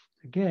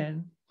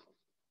again,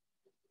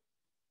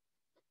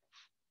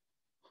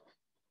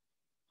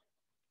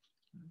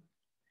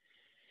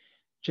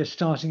 just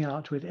starting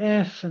out with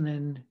f and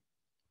then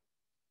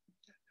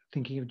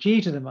thinking of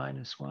g to the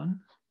minus 1.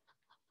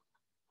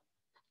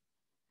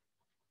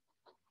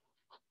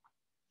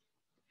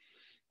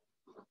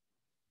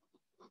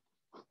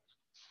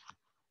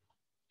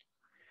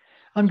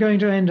 I'm going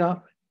to end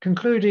up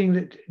concluding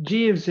that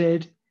g of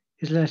z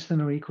is less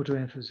than or equal to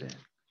f of z.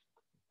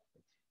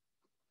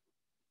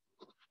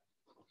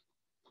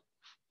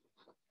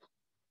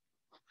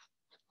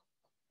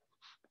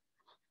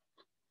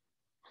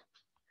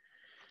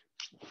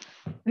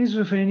 These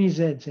were for any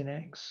z's in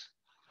X.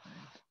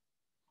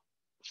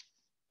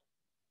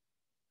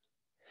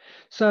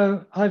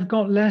 So I've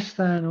got less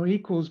than or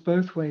equals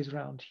both ways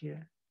around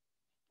here.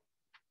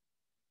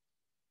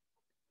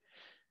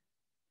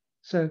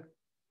 So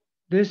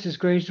this is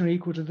greater or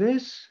equal to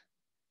this,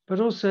 but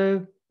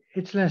also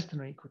it's less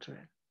than or equal to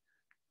it.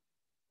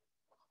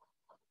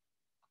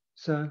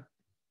 So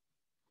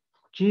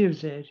G of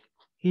Z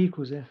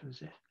equals F of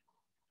Z.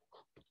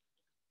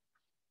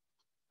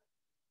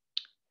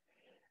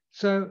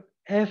 So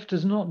F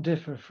does not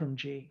differ from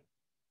G.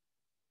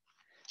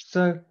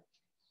 So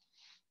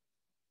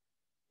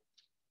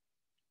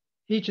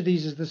each of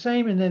these is the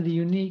same, and then the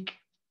unique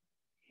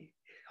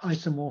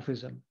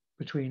isomorphism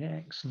between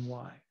X and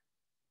Y.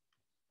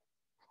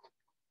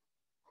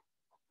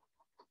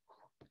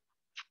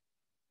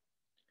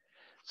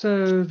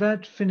 So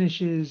that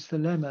finishes the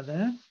lemma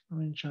there,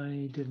 which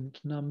I didn't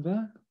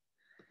number.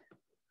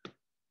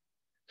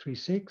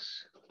 3.6.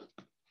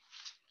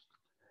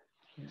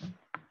 Yeah.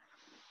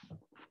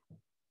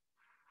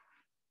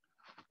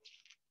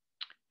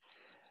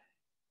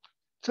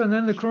 So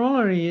then the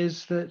corollary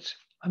is that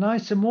an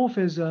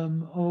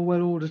isomorphism of a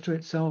well order to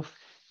itself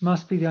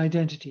must be the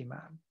identity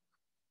map.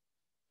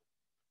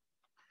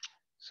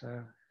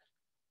 So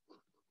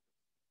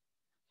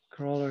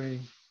corollary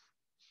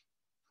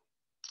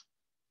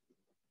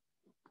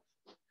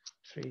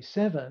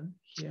 3.7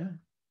 here.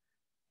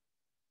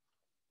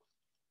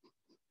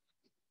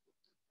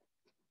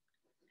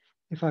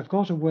 If I've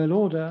got a well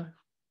order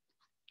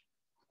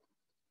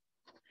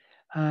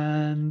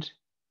and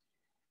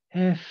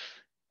F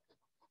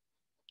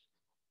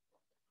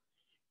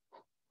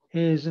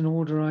is an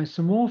order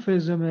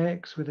isomorphism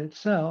X with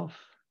itself,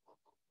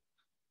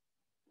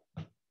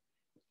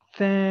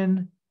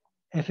 then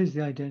F is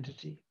the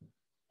identity.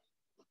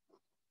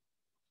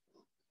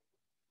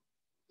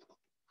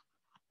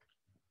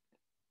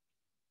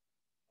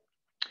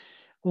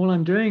 All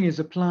I'm doing is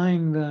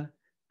applying the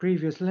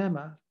previous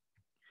lemma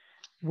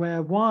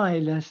where Y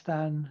less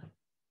than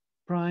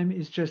prime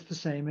is just the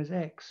same as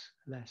X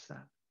less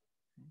than.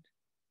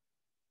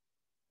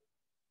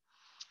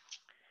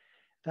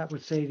 That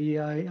would say the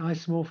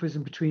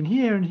isomorphism between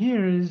here and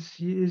here is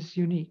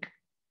unique.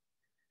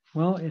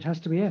 Well, it has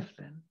to be F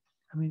then.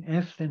 I mean,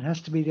 F then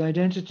has to be the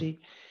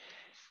identity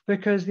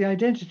because the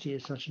identity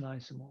is such an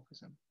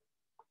isomorphism.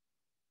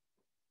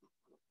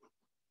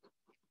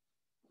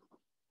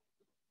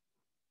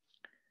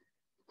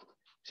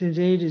 Since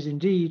 8 is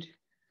indeed,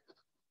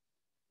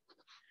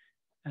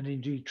 and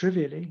indeed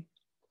trivially,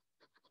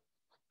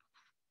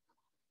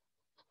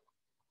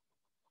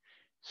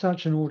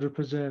 such an order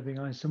preserving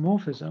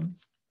isomorphism,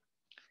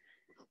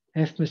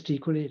 F must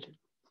equal id.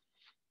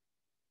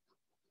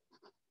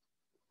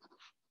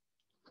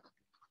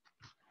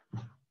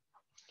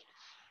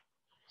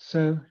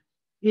 So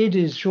id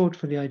is short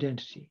for the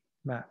identity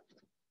map.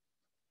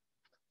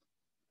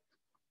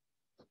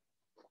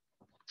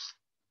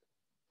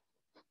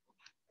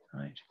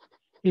 Right.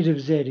 Id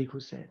of Z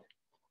equals Z.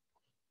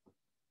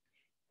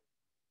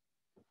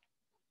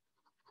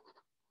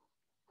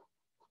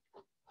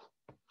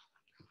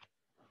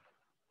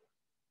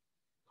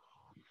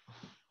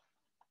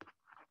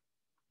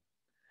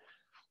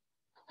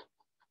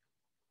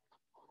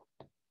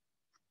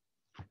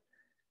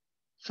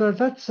 So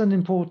that's an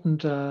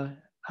important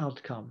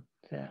outcome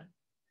there.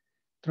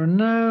 There are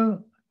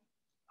no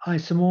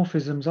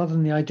isomorphisms other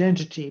than the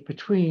identity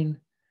between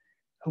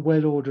a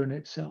well order and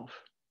itself.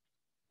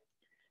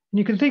 And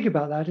you can think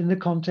about that in the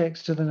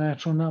context of the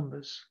natural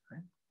numbers,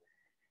 right?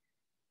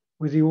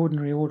 With the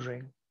ordinary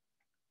ordering.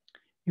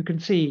 You can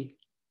see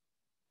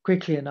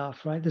quickly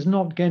enough, right? There's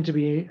not going to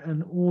be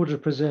an order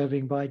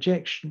preserving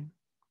bijection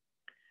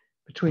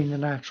between the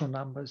natural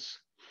numbers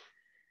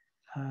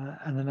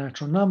and the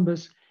natural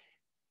numbers,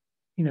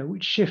 you know,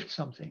 which shifts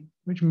something,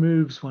 which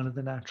moves one of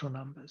the natural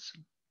numbers.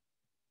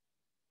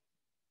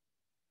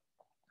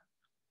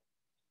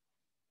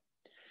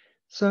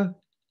 So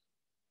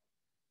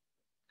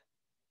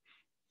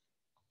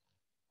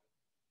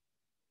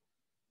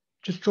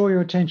just draw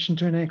your attention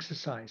to an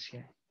exercise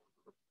here.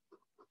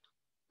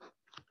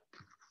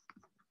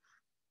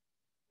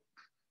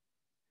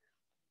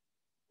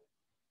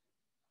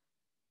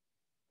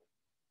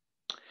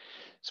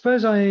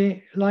 Suppose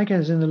I, like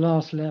as in the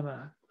last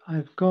lemma,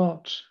 I've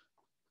got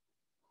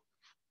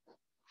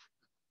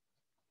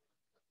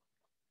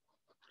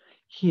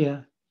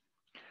here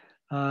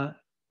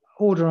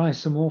order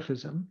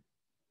isomorphism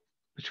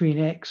between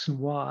X and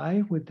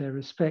Y with their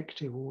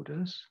respective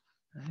orders.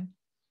 Right?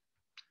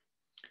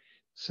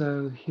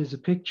 So here's a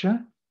picture.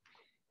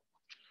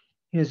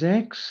 Here's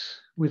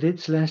X with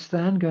its less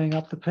than going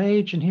up the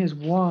page, and here's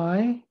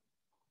Y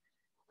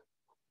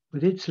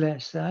with its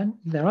less than.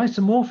 They're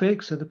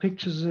isomorphic, so the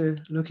pictures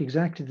look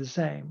exactly the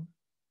same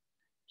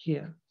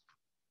here.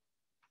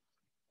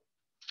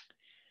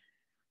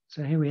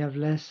 So here we have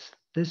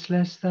this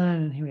less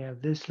than, and here we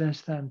have this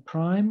less than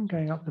prime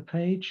going up the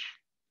page.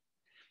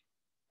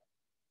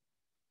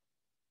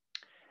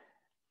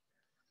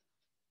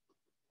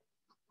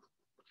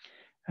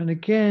 And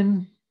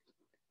again,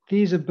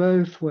 these are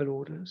both well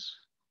orders.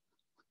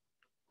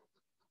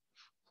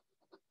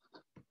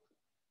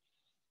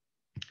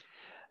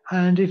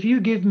 And if you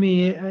give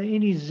me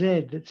any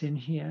Z that's in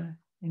here,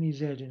 any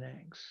Z in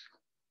X,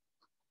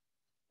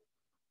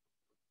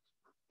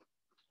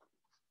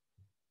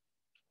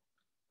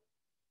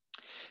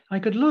 I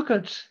could look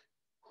at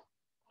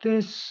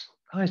this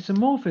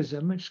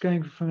isomorphism, which is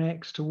going from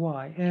X to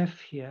Y, F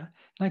here,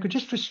 and I could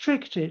just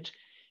restrict it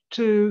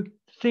to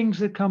things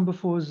that come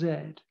before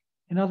Z.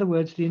 In other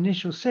words, the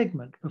initial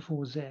segment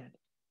before Z.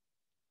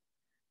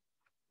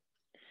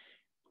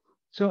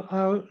 So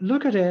I'll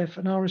look at F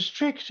and I'll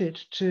restrict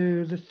it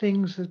to the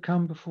things that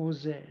come before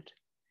Z.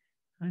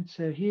 Right,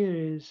 so here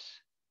is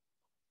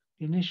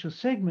the initial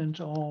segment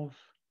of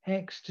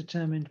X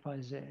determined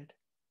by Z.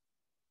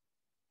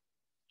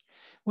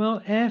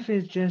 Well, F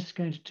is just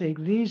going to take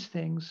these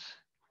things,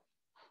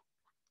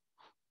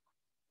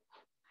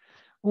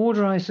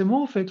 order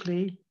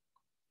isomorphically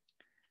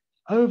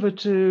over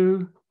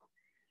to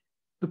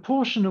the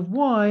portion of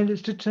Y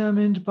that's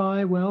determined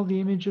by, well, the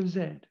image of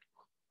Z.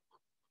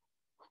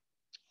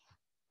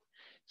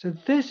 So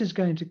this is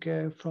going to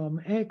go from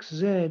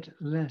xz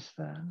less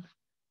than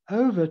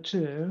over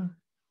to,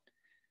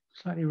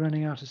 slightly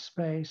running out of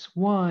space,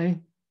 y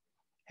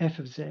f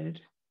of z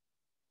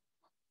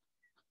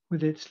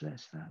with its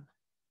less than.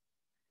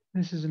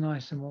 This is an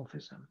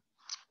isomorphism.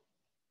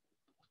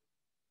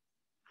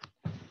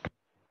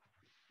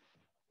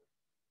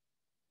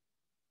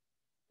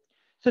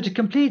 So to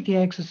complete the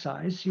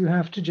exercise, you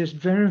have to just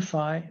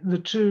verify the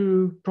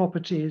two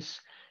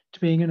properties to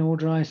being an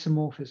order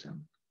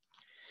isomorphism.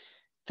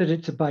 That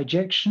it's a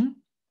bijection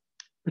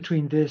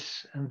between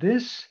this,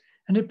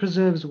 and it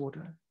preserves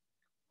order.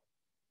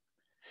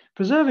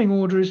 Preserving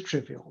order is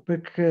trivial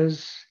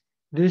because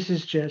this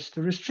is just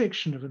the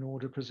restriction of an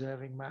order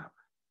preserving map.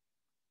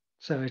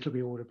 So it'll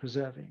be order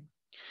preserving.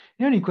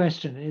 The only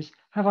question is,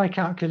 have I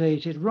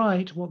calculated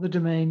right what the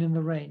domain and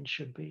the range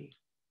should be?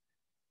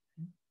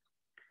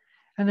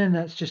 And then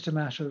that's just a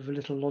matter of a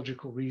little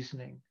logical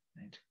reasoning,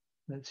 right,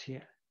 that's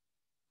here.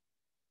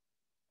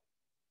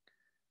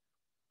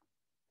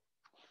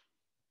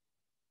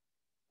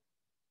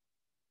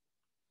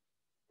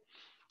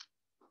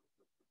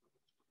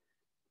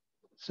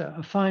 So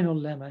a final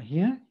lemma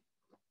here.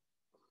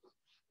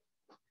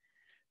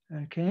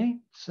 Okay,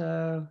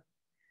 so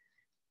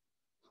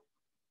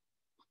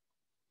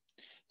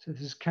this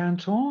is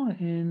Cantor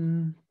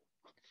in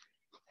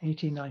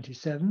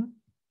 1897.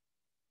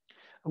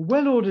 A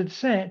well-ordered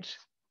set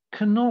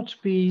cannot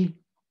be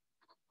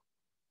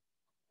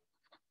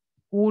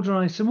order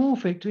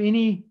isomorphic to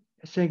any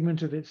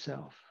segment of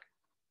itself.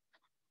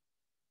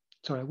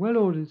 Sorry, a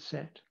well-ordered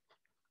set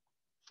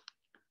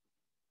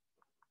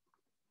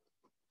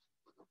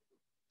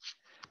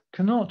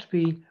cannot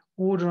be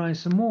order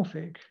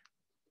isomorphic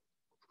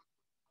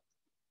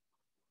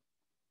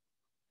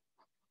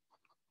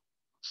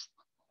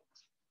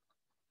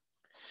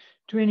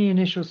to any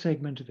initial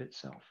segment of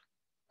itself.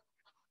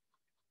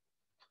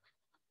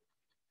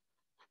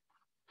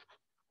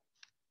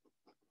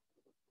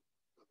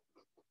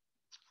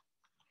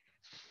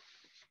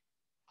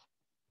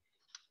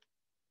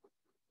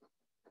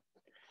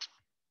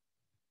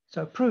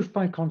 So proof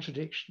by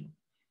contradiction.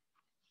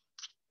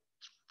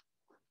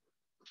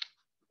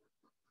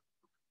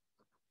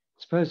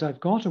 Suppose I've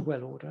got a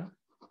well order,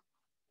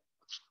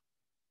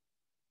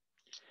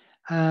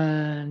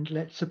 and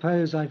let's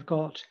suppose I've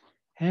got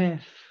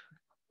F,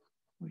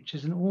 which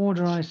is an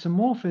order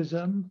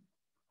isomorphism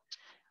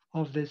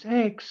of this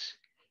X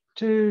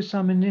to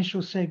some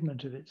initial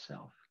segment of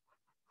itself,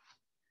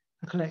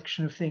 a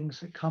collection of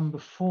things that come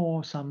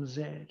before some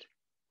Z.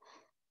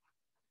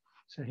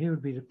 So here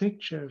would be the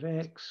picture of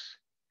X,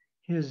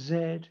 here's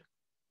Z.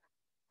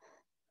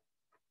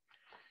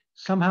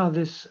 Somehow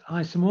this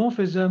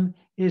isomorphism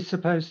is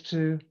supposed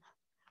to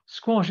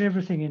squash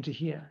everything into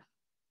here.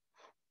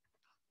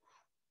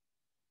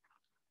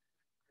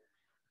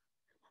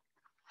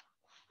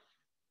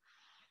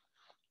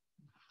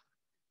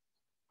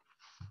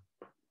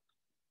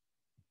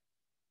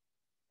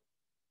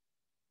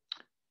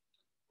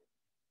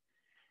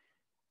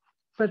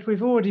 But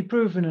we've already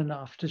proven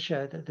enough to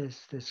show that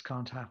this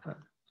can't happen.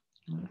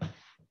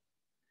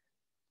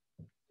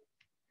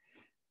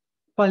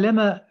 By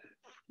lemma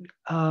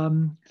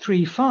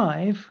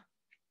 3.5,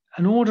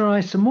 an order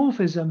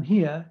isomorphism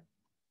here,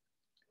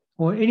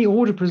 or any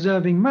order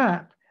preserving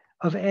map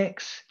of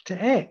X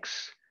to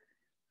X,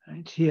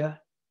 right here,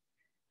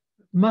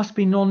 must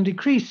be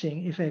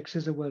non-decreasing if X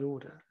is a well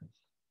order.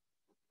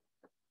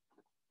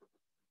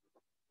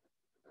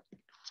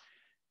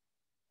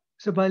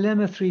 So by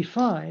lemma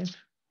 3.5,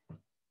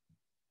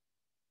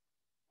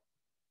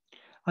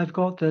 I've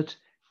got that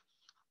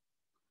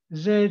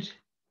Z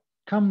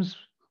comes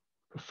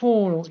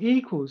before or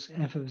equals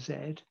f of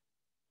Z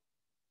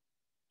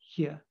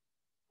here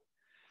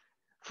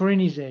for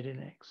any Z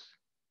in X.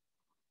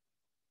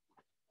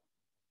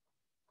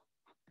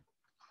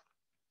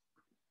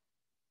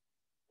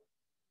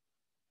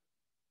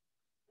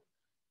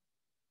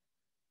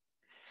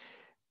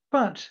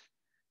 But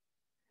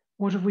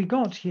what have we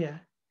got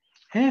here?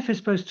 F is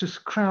supposed to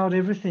crowd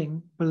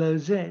everything below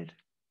Z.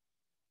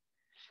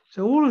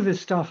 So all of this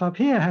stuff up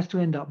here has to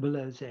end up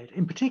below Z.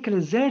 In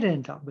particular, Z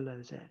ends up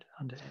below Z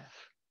under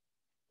F.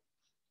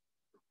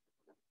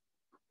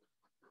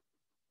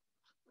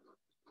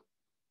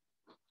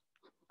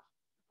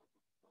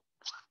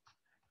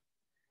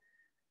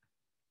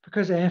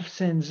 because f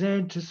sends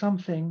z to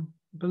something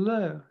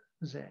below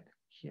z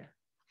here,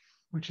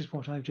 which is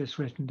what I've just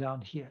written down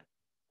here.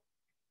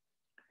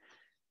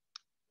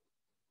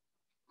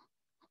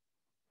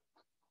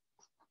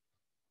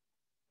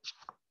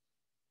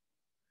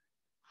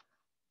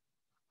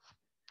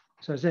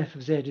 So as f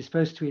of z is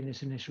supposed to be in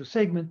this initial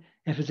segment,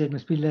 f of z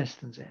must be less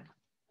than z,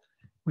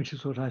 which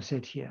is what I've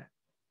said here.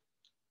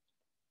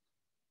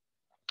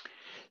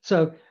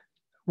 So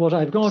what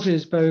I've got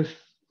is both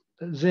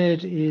z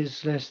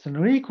is less than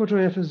or equal to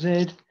f of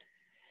z,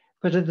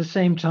 but at the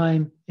same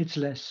time, it's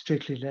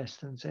strictly less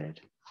than z,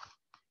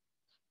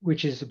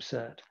 which is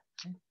absurd.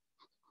 Okay?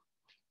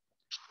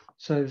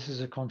 So this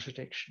is a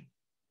contradiction.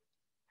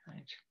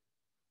 Right?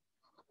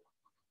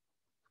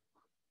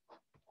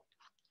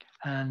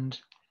 And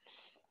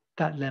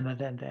that lemma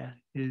then there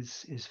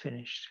is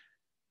finished.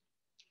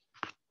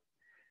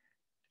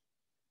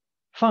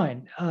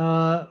 Fine.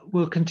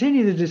 We'll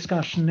continue the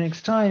discussion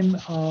next time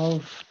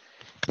of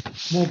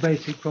more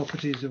basic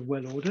properties of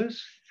well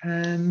orders,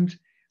 and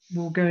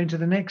we'll go into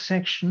the next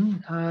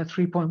section,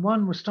 3.1.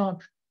 We'll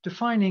start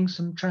defining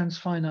some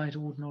transfinite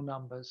ordinal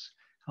numbers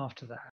after that.